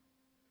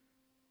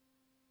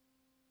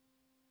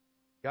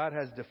 God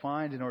has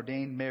defined and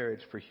ordained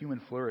marriage for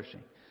human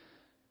flourishing.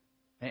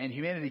 And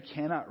humanity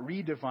cannot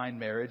redefine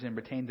marriage and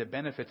retain the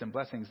benefits and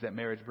blessings that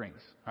marriage brings,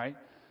 right?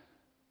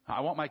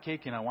 I want my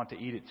cake and I want to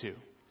eat it too.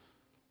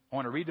 I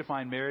want to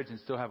redefine marriage and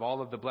still have all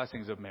of the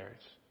blessings of marriage.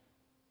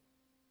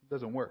 It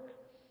doesn't work.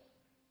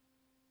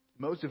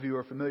 Most of you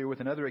are familiar with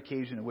another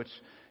occasion in which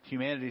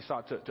humanity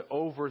sought to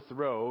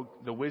overthrow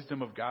the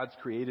wisdom of God's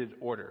created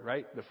order,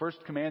 right? The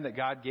first command that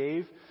God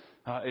gave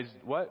is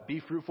what?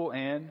 Be fruitful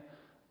and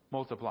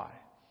multiply.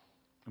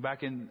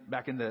 Back in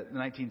the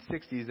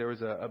 1960s, there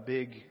was a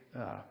big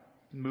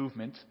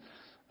movement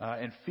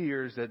and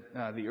fears that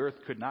the earth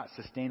could not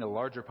sustain a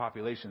larger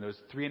population. There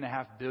was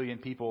 3.5 billion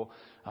people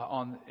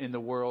in the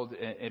world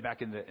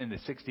back in the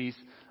 60s,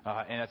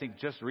 and I think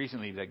just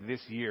recently, like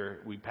this year,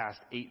 we passed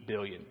 8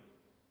 billion.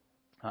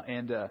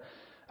 And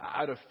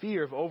out of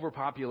fear of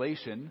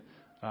overpopulation,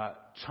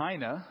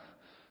 China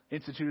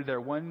instituted their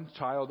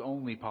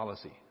one-child-only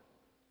policy,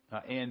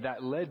 and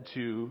that led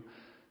to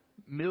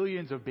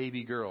millions of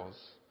baby girls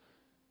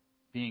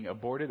being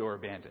aborted or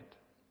abandoned.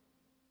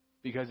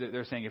 Because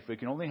they're saying if we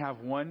can only have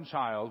one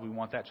child, we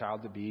want that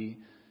child to be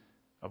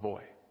a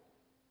boy.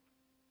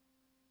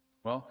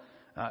 Well,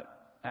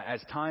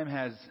 as time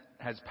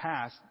has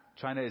passed,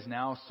 China is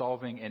now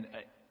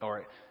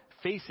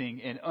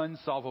facing an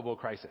unsolvable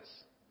crisis.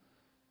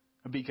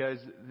 Because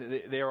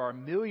there are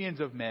millions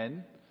of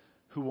men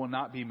who will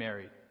not be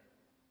married.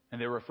 And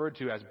they're referred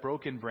to as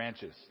broken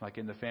branches, like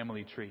in the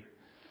family tree.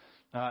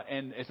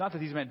 And it's not that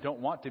these men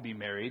don't want to be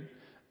married.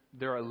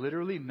 There are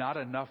literally not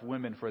enough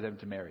women for them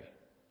to marry.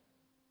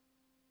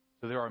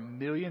 So there are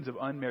millions of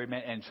unmarried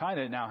men. And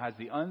China now has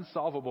the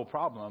unsolvable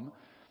problem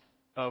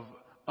of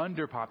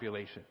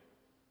underpopulation.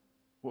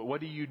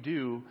 What do you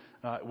do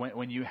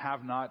when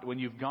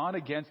you've gone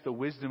against the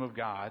wisdom of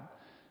God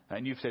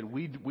and you've said,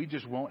 we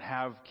just won't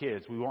have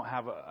kids. We won't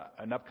have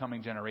an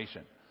upcoming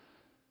generation.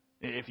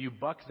 If you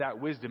buck that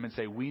wisdom and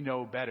say, we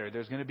know better,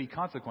 there's going to be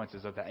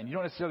consequences of that. And you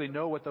don't necessarily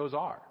know what those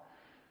are.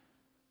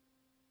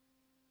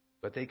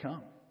 But they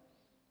come.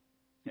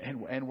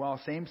 And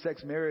while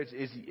same-sex marriage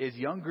is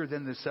younger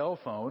than the cell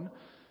phone,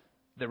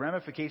 the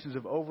ramifications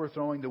of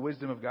overthrowing the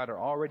wisdom of God are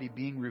already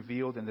being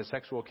revealed in the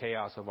sexual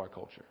chaos of our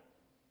culture.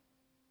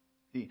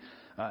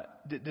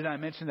 Did I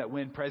mention that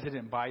when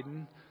President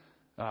Biden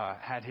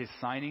had his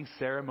signing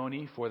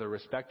ceremony for the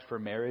Respect for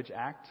Marriage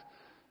Act,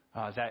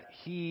 that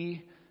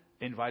he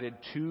invited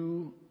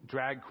 2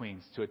 drag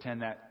queens to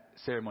attend that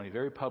ceremony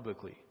very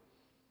publicly.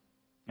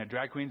 And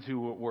drag queens who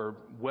were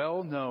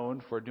well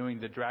known for doing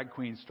the drag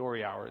queen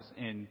story hours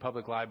in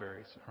public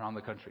libraries around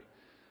the country.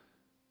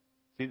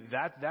 See,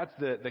 that's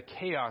the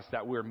chaos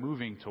that we're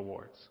moving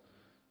towards.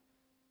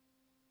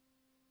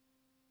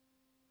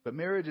 But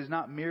marriage is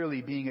not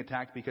merely being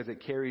attacked because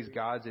it carries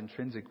God's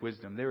intrinsic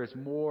wisdom. There is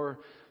more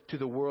to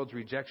the world's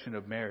rejection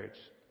of marriage.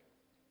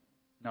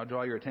 Now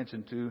draw your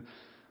attention to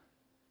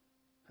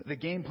the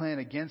game plan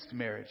against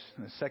marriage,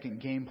 the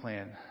second game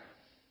plan.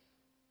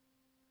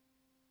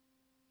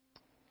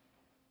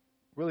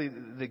 Really,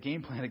 the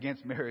game plan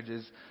against marriage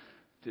is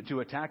to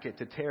attack it,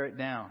 to tear it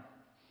down.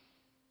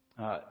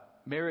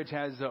 Marriage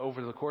has,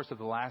 over the course of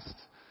the last,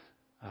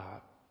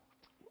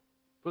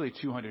 really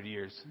 200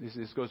 years,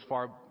 this goes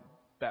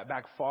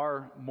back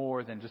far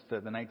more than just the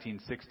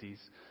 1960s.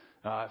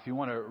 If you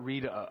want to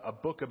read a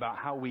book about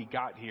how we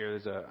got here,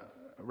 there's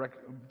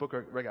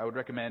I would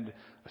recommend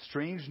A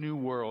Strange New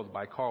World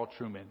by Carl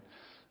Trueman.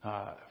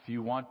 If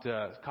you want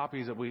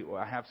copies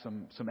I have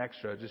some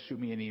extra, just shoot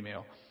me an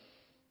email.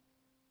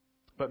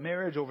 But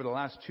marriage over the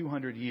last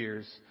 200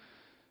 years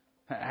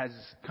has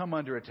come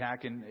under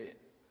attack, and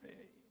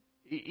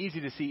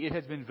easy to see, it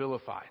has been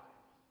vilified.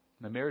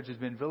 The marriage has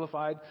been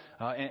vilified,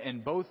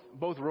 and both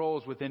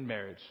roles within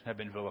marriage have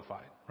been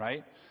vilified,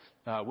 right?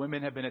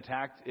 Women have been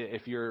attacked.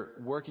 If you're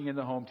working in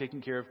the home,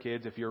 taking care of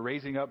kids, if you're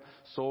raising up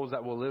souls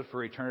that will live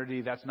for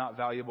eternity, that's not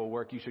valuable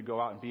work. You should go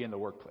out and be in the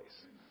workplace,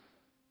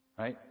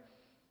 right?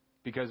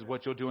 Because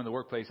what you'll do in the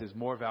workplace is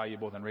more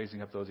valuable than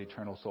raising up those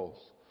eternal souls.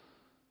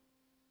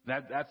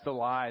 That's the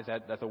lie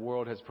that the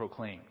world has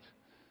proclaimed.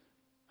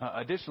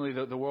 Additionally,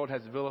 the world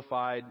has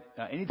vilified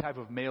any type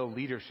of male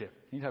leadership,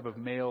 any type of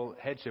male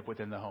headship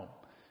within the home.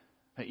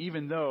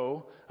 Even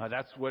though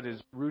that's what is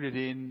rooted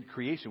in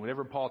creation.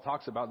 Whenever Paul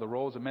talks about the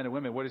roles of men and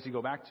women, what does he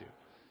go back to?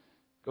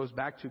 It goes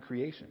back to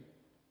creation.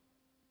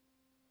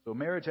 So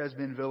marriage has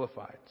been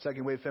vilified.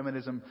 Second wave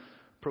feminism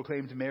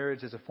proclaimed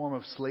marriage as a form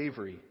of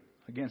slavery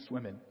against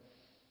women.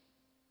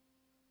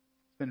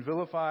 It's been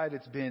vilified,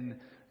 it's been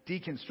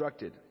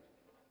deconstructed.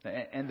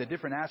 And the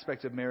different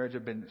aspects of marriage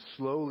have been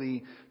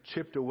slowly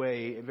chipped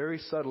away very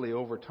subtly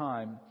over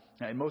time.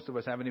 And most of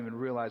us haven't even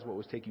realized what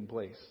was taking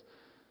place.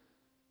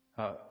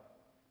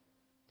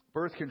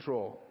 Birth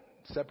control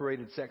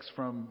separated sex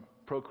from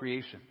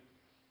procreation.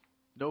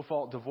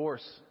 No-fault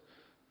divorce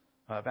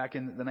back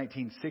in the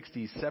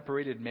 1960s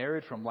separated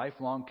marriage from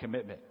lifelong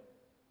commitment.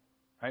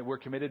 Right? We're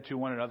committed to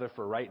one another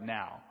for right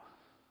now.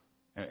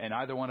 And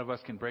either one of us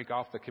can break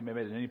off the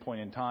commitment at any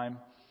point in time,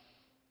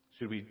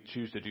 should we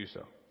choose to do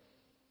so.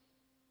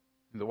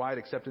 The wide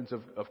acceptance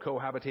of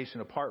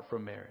cohabitation apart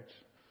from marriage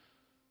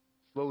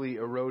slowly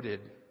eroded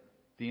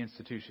the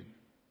institution.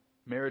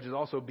 Marriage is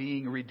also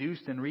being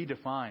reduced and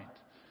redefined.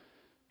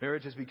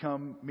 Marriage has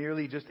become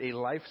merely just a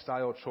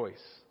lifestyle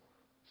choice.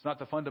 It's not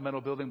the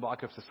fundamental building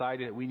block of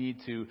society that we need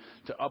to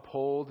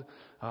uphold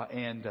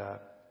and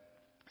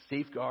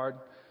safeguard.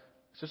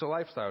 It's just a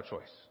lifestyle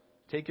choice.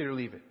 Take it or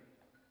leave it.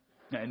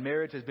 And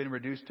marriage has been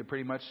reduced to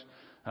pretty much,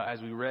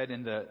 as we read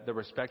in the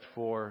Respect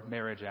for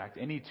Marriage Act,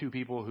 any two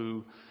people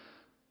who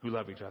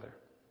love each other.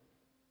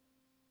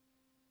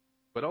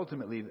 But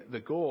ultimately, the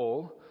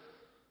goal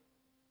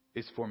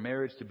is for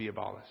marriage to be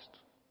abolished.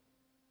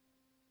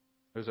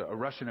 There's a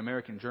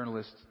Russian-American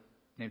journalist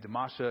named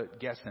Masha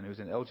Gessen, who's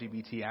an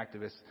LGBT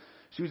activist.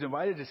 She was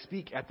invited to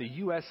speak at the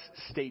U.S.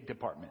 State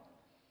Department.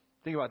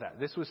 Think about that.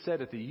 This was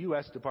said at the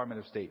U.S. Department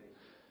of State.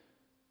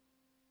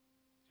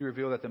 She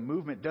revealed that the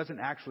movement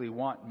doesn't actually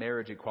want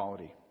marriage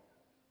equality.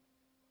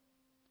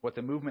 What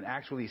the movement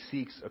actually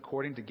seeks,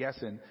 according to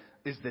Gessen,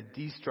 is the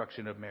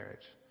destruction of marriage.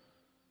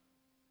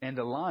 And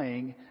that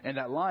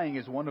lying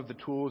is one of the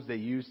tools they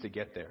use to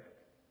get there.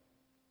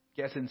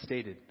 Gessen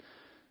stated,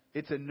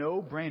 "It's a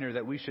no-brainer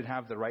that we should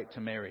have the right to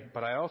marry,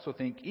 but I also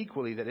think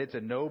equally that it's a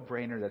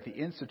no-brainer that the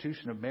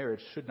institution of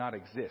marriage should not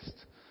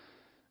exist.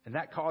 And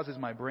that causes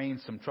my brain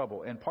some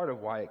trouble. And part of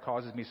why it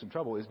causes me some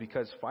trouble is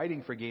because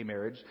fighting for gay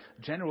marriage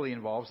generally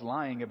involves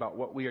lying about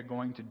what we are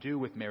going to do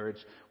with marriage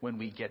when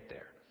we get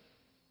there.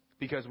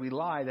 Because we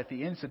lie that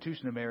the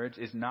institution of marriage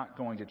is not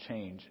going to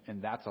change,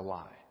 and that's a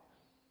lie.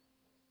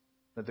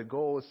 That the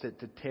goal is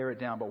to tear it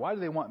down. But why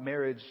do they want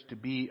marriage to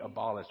be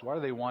abolished? Why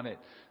do they want it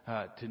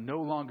to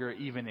no longer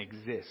even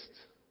exist?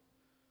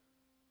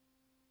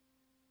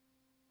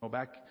 Well,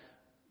 back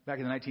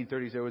in the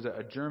 1930s, there was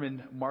a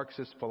German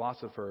Marxist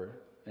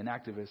philosopher, an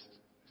activist.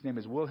 His name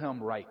is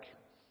Wilhelm Reich.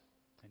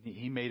 And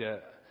he made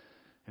an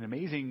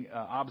amazing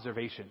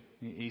observation.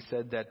 He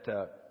said that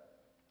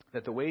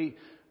the way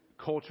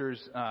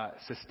cultures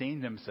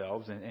sustain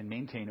themselves and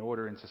maintain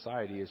order in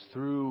society is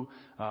through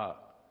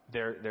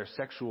their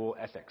sexual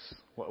ethics,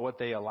 what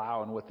they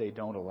allow and what they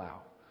don't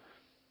allow.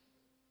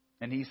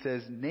 And he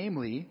says,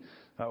 namely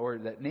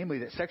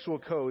that sexual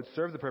codes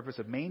serve the purpose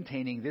of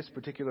maintaining this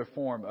particular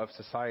form of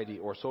society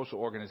or social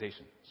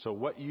organization. So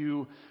what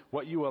you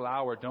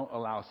allow or don't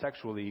allow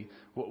sexually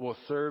will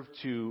serve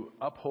to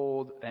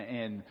uphold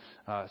and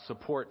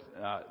support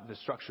the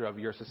structure of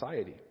your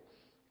society.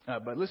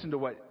 But listen to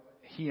what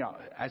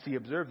as he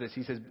observed this,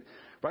 he says,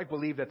 Reich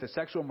believed that the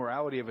sexual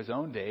morality of his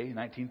own day,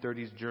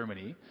 1930s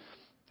Germany,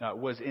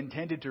 was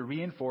intended to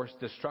reinforce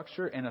the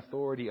structure and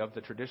authority of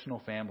the traditional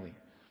family.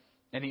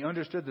 And he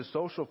understood the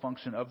social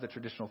function of the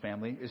traditional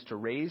family is to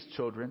raise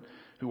children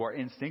who are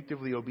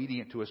instinctively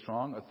obedient to a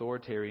strong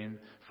authoritarian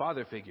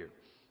father figure.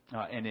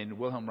 And in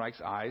Wilhelm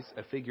Reich's eyes,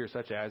 a figure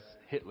such as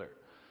Hitler.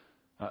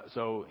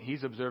 So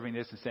he's observing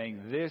this and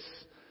saying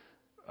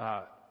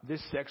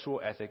this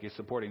sexual ethic is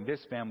supporting this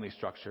family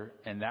structure,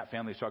 and that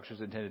family structure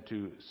is intended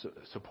to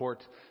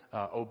support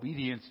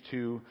obedience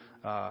to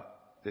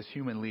this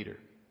human leader.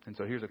 And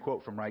so here's a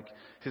quote from Reich.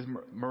 His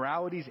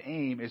morality's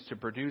aim is to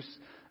produce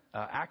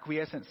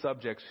acquiescent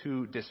subjects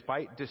who,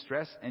 despite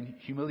distress and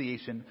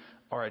humiliation,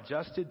 are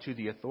adjusted to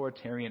the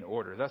authoritarian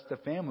order. Thus, the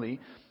family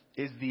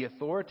is the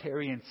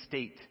authoritarian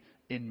state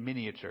in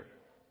miniature.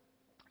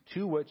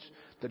 to which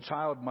the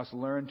child must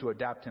learn to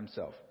adapt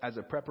himself as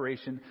a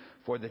preparation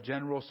for the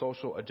general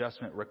social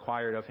adjustment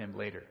required of him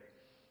later.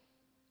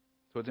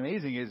 So what's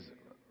amazing is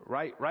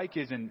Reich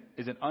is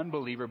an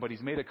unbeliever, but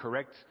he's made a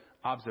correct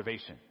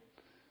observation.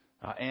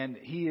 And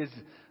he's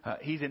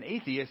an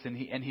atheist,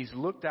 and he's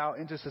looked out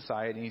into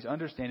society, and he's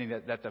understanding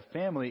that the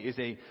family is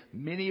a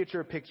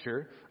miniature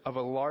picture of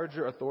a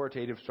larger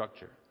authoritative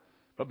structure.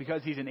 But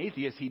because he's an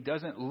atheist, he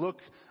doesn't look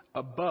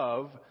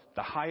above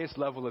the highest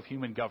level of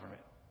human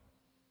government.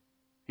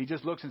 He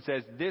just looks and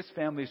says, this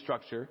family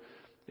structure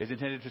is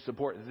intended to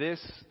support this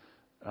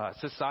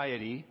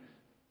society,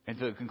 and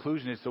the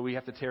conclusion is, so we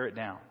have to tear it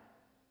down.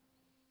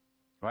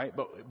 Right?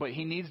 But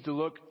he needs to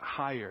look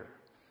higher,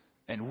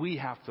 and we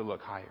have to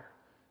look higher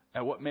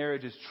at what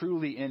marriage is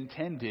truly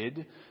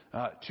intended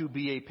to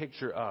be a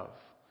picture of.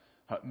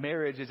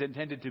 Marriage is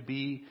intended to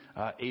be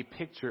a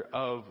picture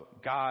of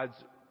God's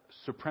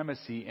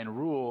supremacy and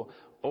rule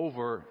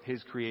over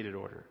His created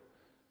order.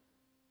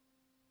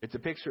 It's a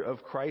picture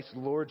of Christ's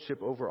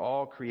lordship over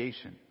all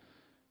creation.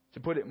 To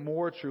put it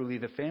more truly,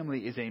 the family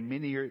is a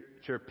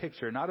miniature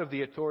picture, not of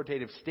the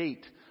authoritative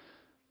state,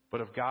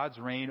 but of God's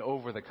reign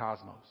over the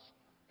cosmos.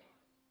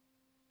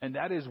 And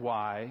that is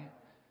why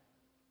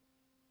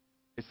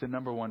it's the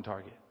number one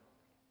target.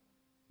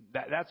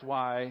 That's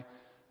why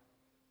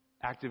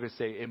activists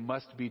say it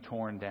must be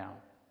torn down.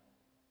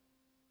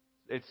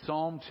 It's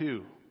Psalm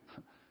 2.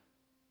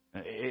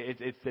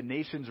 It's the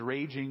nations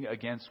raging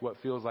against what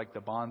feels like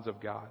the bonds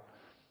of God.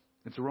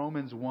 It's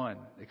Romans 1,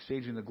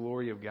 exchanging the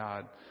glory of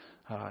God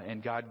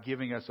and God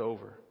giving us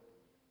over.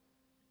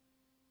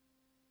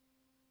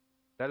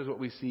 That is what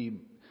we see.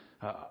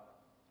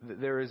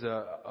 There is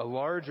a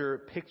larger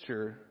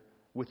picture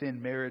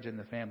within marriage and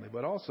the family,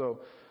 but also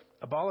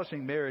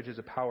abolishing marriage is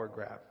a power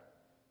grab.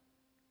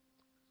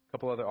 A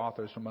couple other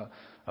authors from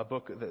a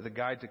book, The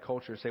Guide to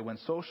Culture, say when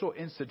social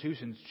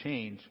institutions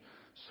change,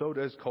 so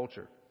does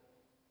culture.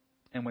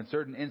 And when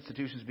certain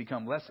institutions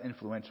become less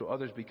influential,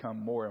 others become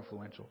more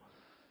influential.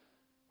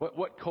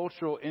 What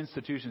cultural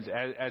institutions,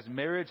 as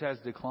marriage has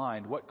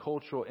declined, what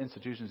cultural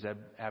institutions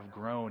have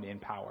grown in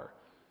power?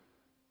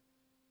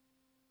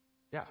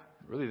 Yeah,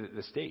 really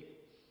the state,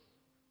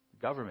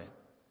 government,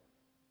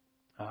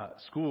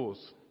 schools,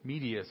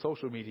 media,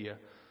 social media.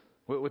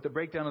 With the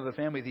breakdown of the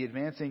family, the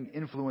advancing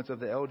influence of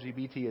the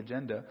LGBT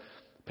agenda,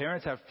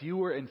 parents have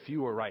fewer and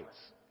fewer rights.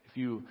 If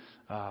you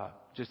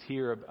just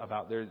hear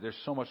about, there's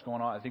so much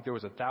going on. I think there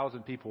was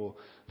 1,000 people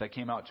that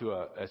came out to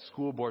a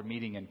school board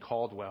meeting in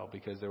Caldwell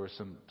because there was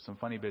some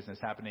funny business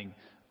happening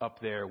up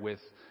there with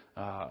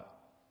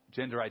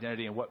gender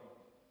identity and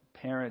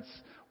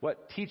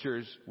what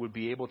teachers would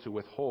be able to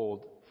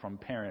withhold from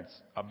parents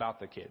about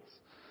the kids.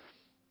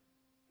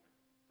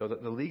 So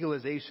the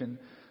legalization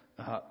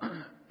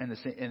and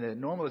the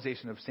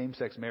normalization of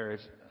same-sex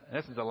marriage, in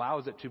essence,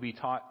 allows it to be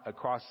taught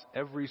across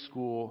every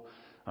school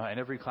and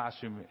every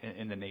classroom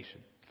in the nation.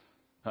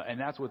 And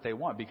that's what they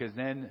want, because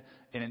then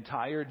an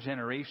entire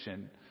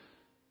generation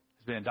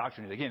has been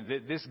indoctrinated.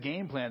 Again, this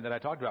game plan that I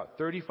talked about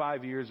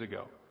 35 years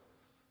ago,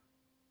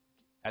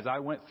 as I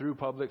went through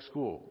public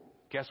school,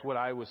 guess what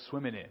I was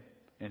swimming in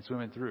and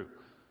swimming through?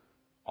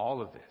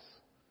 All of this.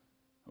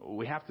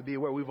 We have to be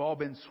aware. We've all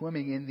been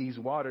swimming in these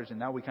waters, and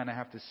now we kind of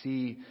have to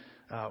see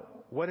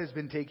what has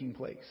been taking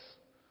place.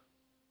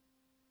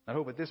 I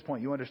hope at this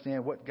point you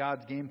understand what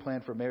God's game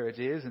plan for marriage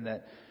is, and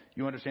that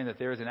you understand that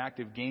there is an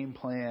active game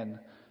plan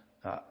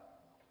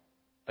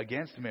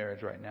against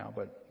marriage right now.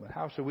 But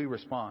how should we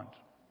respond?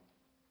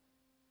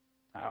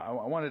 I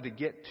wanted to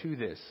get to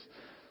this,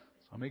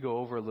 so let me go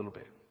over a little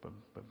bit,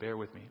 but bear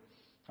with me.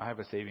 I have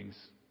a savings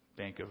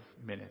bank of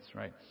minutes,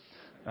 right?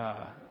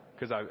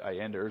 Because I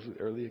end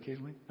early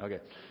occasionally. Okay.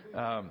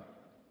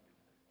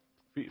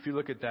 If you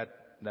look at that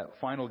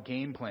final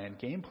game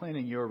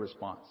planning your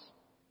response.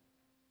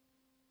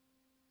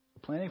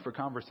 Planning for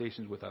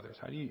conversations with others.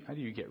 How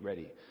do you get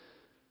ready?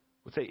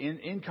 Let's say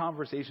in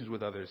conversations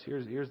with others,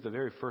 here's the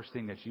very first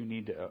thing that you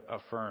need to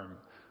affirm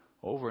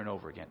over and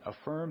over again.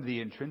 Affirm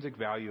the intrinsic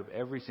value of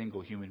every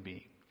single human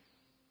being,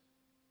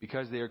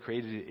 because they are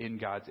created in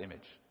God's image.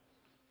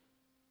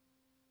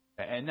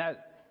 And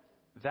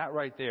that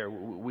right there,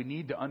 we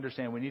need to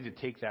understand, we need to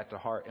take that to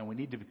heart, and we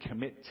need to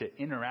commit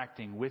to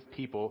interacting with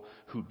people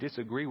who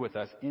disagree with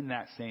us in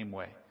that same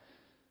way.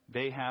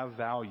 They have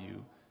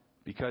value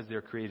because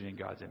they're created in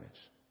God's image.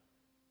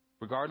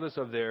 Regardless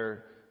of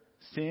their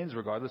sins,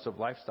 regardless of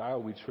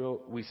lifestyle,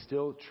 we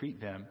still treat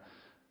them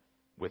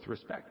with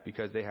respect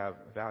because they have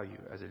value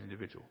as an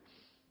individual.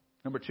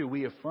 Number 2,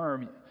 we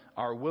affirm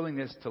our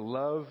willingness to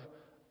love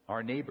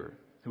our neighbor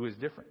who is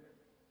different.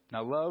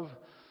 Now, love,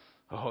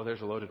 there's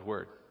a loaded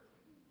word.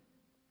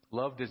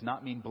 Love does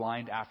not mean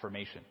blind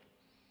affirmation.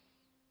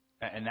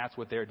 And that's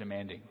what they're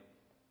demanding.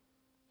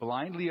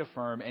 Blindly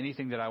affirm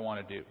anything that I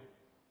want to do.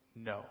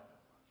 No.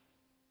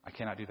 I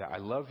cannot do that. I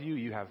love you.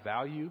 You have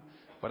value.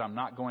 But I'm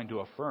not going to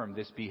affirm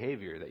this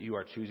behavior that you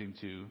are choosing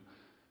to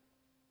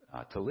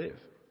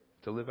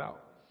live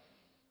out.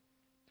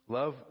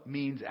 Love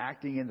means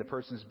acting in the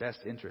person's best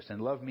interest. And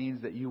love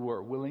means that you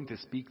are willing to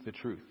speak the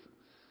truth.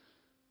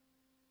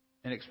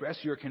 and express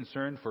your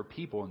concern for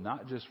people,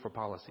 not just for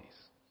policies.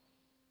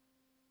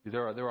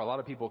 There are a lot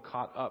of people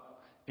caught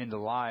up in the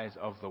lies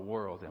of the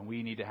world, and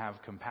we need to have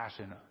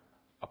compassion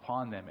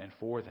upon them and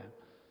for them.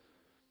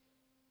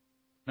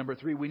 Number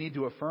 3, we need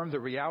to affirm the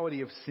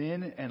reality of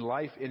sin and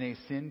life in a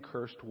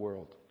sin-cursed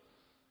world.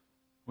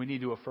 We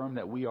need to affirm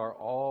that we are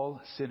all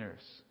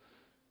sinners.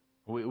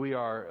 We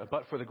are,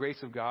 but for the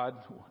grace of God,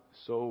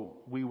 so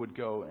we would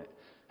go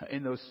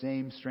in those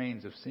same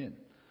strains of sin.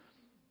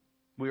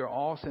 We are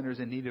all sinners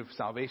in need of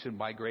salvation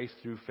by grace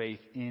through faith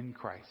in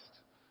Christ.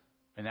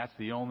 And that's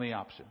the only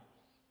option.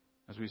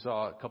 As we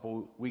saw a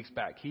couple weeks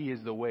back, He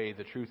is the way,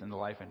 the truth, and the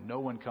life, and no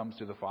one comes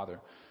to the Father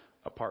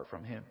apart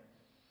from Him.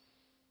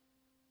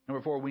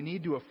 Number 4, we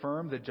need to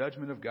affirm the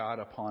judgment of God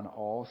upon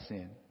all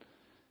sin,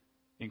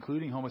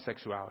 including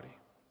homosexuality.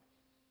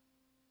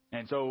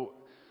 And so,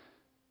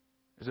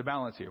 there's a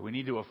balance here. We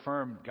need to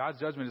affirm God's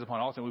judgment is upon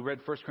all sin. We read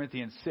 1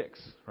 Corinthians 6,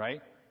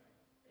 right?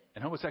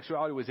 And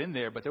homosexuality was in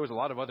there, but there was a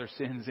lot of other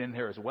sins in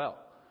there as well.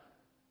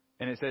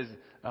 And it says,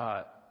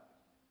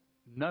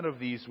 none of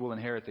these will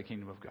inherit the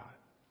kingdom of God.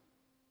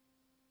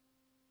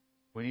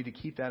 We need to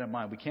keep that in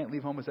mind. We can't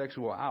leave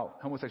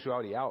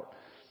homosexuality out,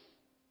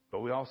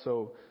 but we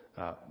also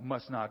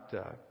must not,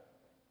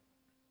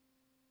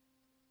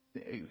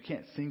 you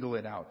can't single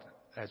it out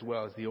as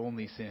well as the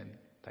only sin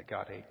that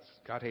God hates.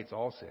 God hates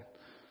all sin.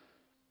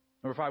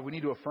 Number 5, we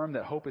need to affirm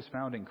that hope is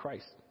found in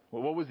Christ.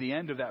 Well, what was the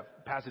end of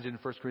that passage in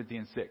 1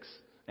 Corinthians 6?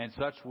 And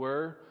such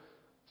were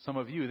some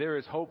of you. There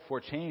is hope for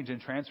change and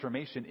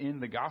transformation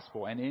in the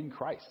gospel and in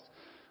Christ.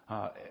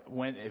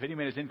 If any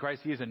man is in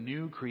Christ, he is a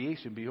new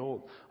creation.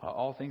 Behold,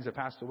 all things have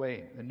passed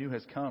away. The new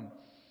has come.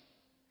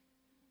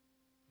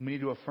 We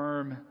need to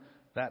affirm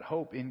that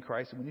hope in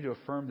Christ, and we need to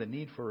affirm the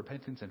need for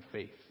repentance and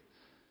faith.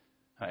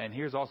 And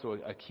here's also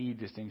a key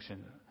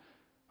distinction.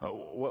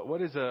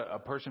 What is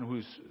a person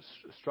who's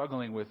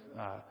struggling with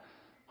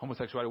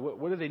homosexuality?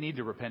 What do they need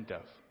to repent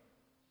of?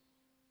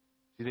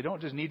 See, they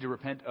don't just need to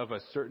repent of a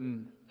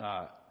certain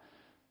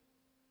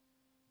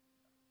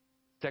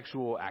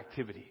sexual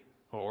activity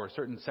or a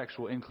certain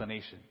sexual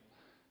inclination.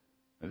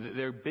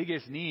 Their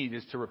biggest need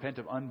is to repent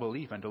of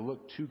unbelief and to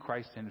look to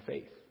Christ in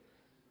faith.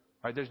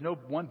 Right? There's no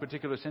one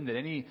particular sin that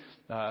any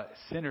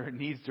sinner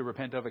needs to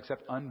repent of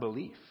except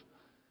unbelief.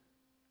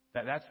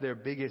 That's their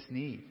biggest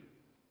need.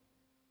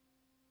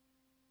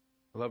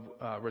 I love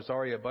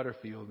Rosaria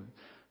Butterfield,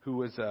 who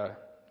was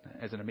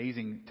has an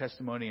amazing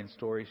testimony and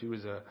story. She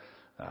was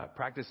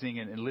practicing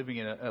and living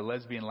in a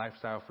lesbian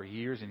lifestyle for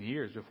years and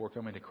years before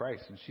coming to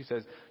Christ. And she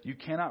says, you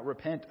cannot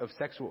repent of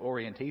sexual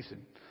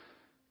orientation,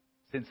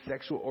 since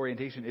sexual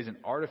orientation is an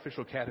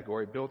artificial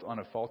category built on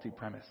a faulty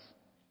premise.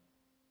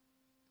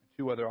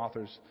 2 other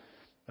authors,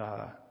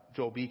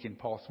 Joel Beek and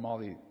Paul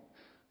Smalley,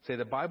 say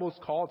the Bible's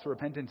call to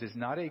repentance is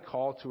not a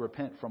call to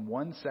repent from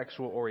one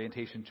sexual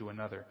orientation to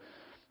another.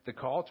 The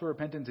call to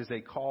repentance is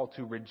a call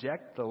to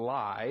reject the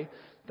lie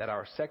that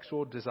our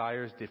sexual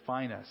desires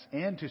define us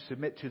and to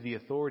submit to the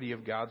authority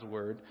of God's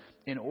Word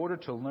in order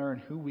to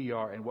learn who we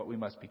are and what we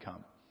must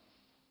become.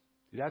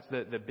 That's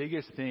the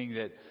biggest thing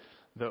that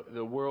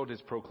the world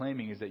is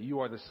proclaiming, is that you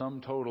are the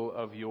sum total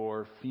of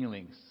your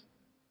feelings.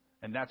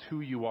 And that's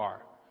who you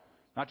are.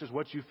 Not just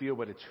what you feel,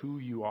 but it's who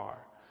you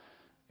are.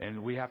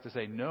 And we have to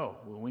say, no,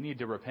 we need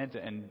to repent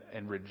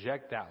and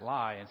reject that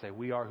lie and say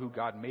we are who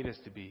God made us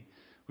to be.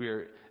 We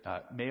are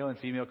male and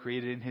female,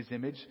 created in His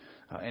image.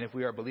 And if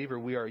we are a believer,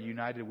 we are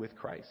united with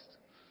Christ.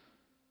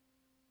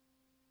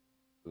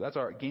 So that's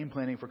our game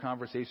planning for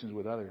conversations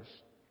with others.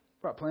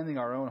 About planning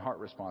our own heart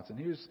response. And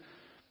here's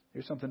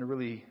something to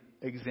really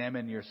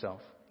examine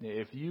yourself.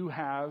 If you've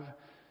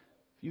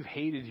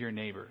hated your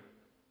neighbor,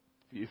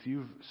 if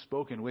you've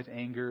spoken with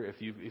anger,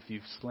 if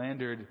you've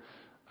slandered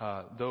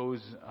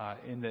those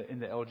in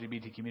the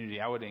LGBT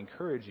community, I would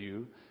encourage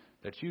you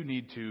that you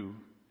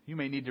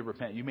may need to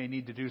repent. You may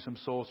need to do some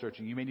soul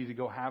searching. You may need to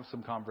go have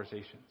some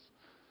conversations.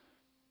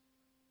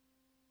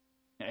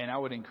 And I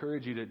would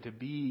encourage you to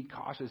be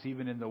cautious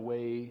even in the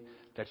way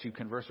that you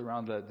converse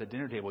around the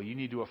dinner table. You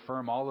need to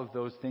affirm all of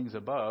those things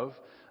above,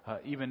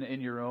 even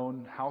in your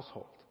own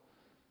household.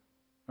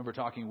 I remember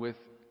talking with,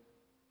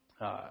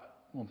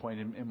 one point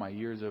in my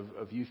years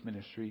of youth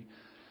ministry,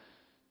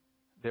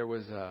 there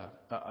was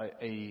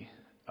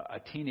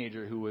a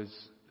teenager who was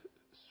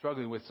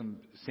struggling with some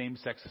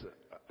same-sex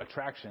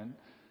attraction.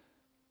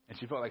 And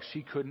she felt like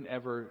she couldn't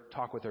ever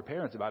talk with her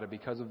parents about it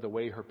because of the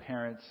way her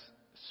parents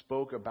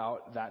spoke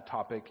about that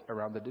topic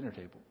around the dinner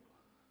table.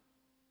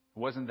 It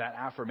wasn't that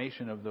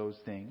affirmation of those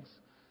things.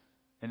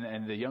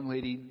 And the young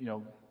lady,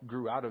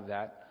 grew out of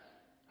that,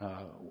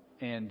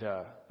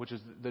 which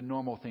is the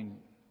normal thing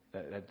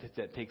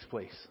that takes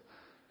place.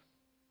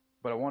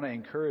 But I want to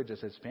encourage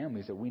us as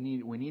families that we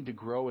need to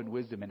grow in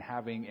wisdom and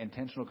having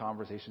intentional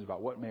conversations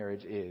about what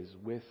marriage is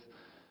with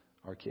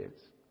our kids.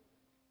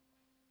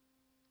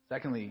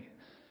 Secondly,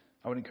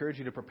 I would encourage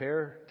you to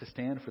prepare to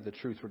stand for the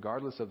truth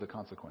regardless of the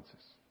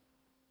consequences.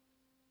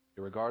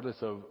 Regardless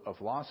of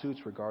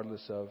lawsuits,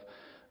 regardless of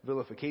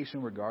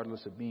vilification,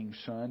 regardless of being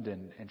shunned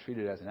and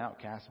treated as an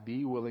outcast,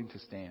 be willing to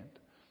stand.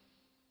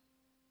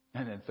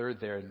 And then third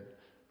there, and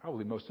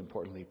probably most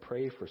importantly,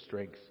 pray for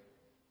strength.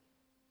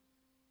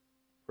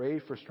 Pray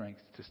for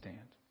strength to stand.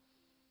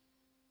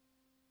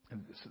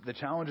 And the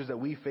challenges that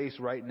we face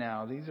right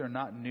now, these are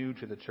not new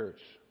to the church.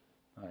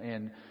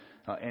 And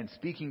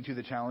speaking to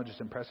the challenges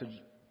and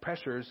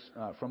pressures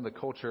from the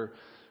culture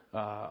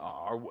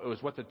was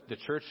what the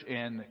church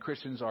and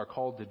Christians are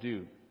called to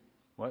do.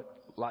 What?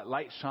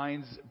 Light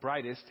shines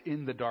brightest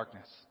in the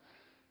darkness.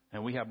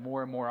 And we have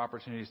more and more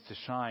opportunities to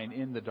shine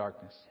in the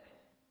darkness.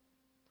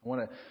 I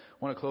want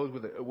to close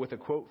with a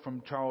quote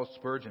from Charles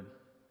Spurgeon,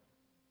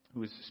 who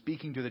was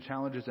speaking to the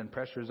challenges and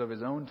pressures of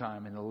his own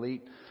time in the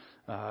late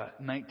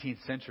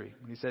 19th century.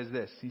 He says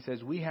this. He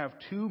says, "We have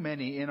too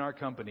many in our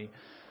company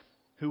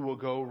who will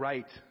go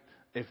right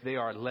if they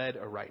are led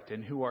aright,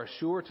 and who are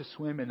sure to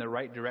swim in the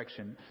right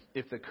direction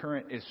if the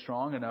current is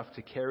strong enough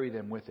to carry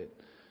them with it.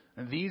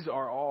 And these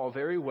are all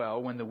very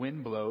well when the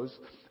wind blows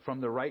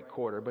from the right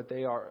quarter, but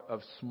they are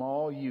of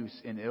small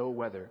use in ill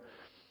weather.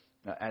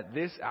 At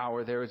this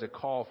hour there is a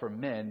call for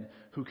men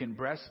who can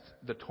breast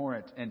the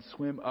torrent and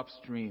swim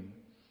upstream.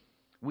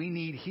 We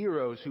need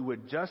heroes who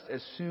would just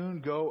as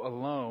soon go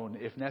alone,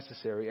 if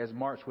necessary, as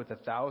march with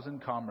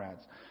 1,000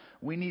 comrades.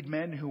 We need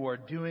men who are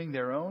doing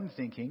their own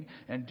thinking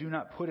and do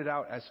not put it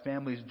out as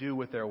families do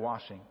with their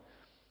washing.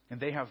 And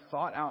they have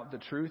thought out the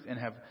truth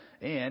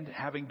and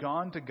having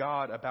gone to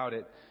God about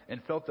it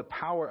and felt the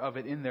power of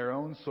it in their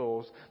own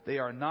souls, they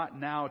are not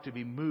now to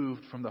be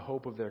moved from the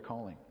hope of their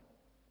calling.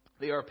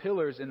 They are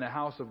pillars in the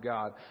house of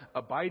God,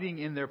 abiding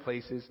in their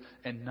places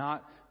and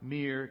not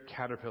mere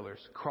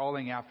caterpillars,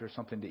 crawling after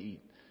something to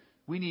eat.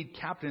 We need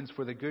captains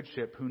for the good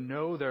ship who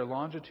know their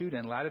longitude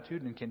and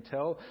latitude and can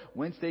tell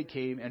whence they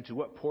came and to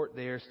what port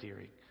they are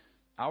steering.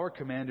 Our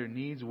commander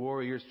needs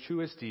warriors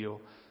true as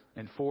steel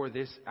and for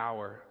this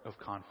hour of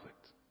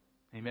conflict."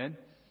 Amen?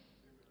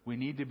 We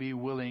need to be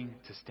willing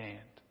to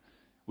stand.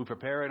 We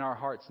prepare in our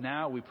hearts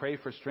now, we pray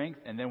for strength,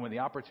 and then when the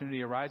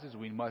opportunity arises,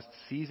 we must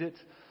seize it.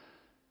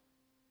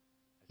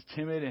 As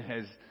timid and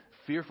as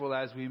fearful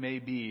as we may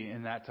be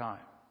in that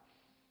time,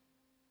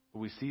 but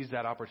we seize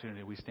that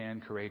opportunity. We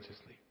stand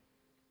courageously.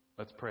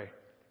 Let's pray.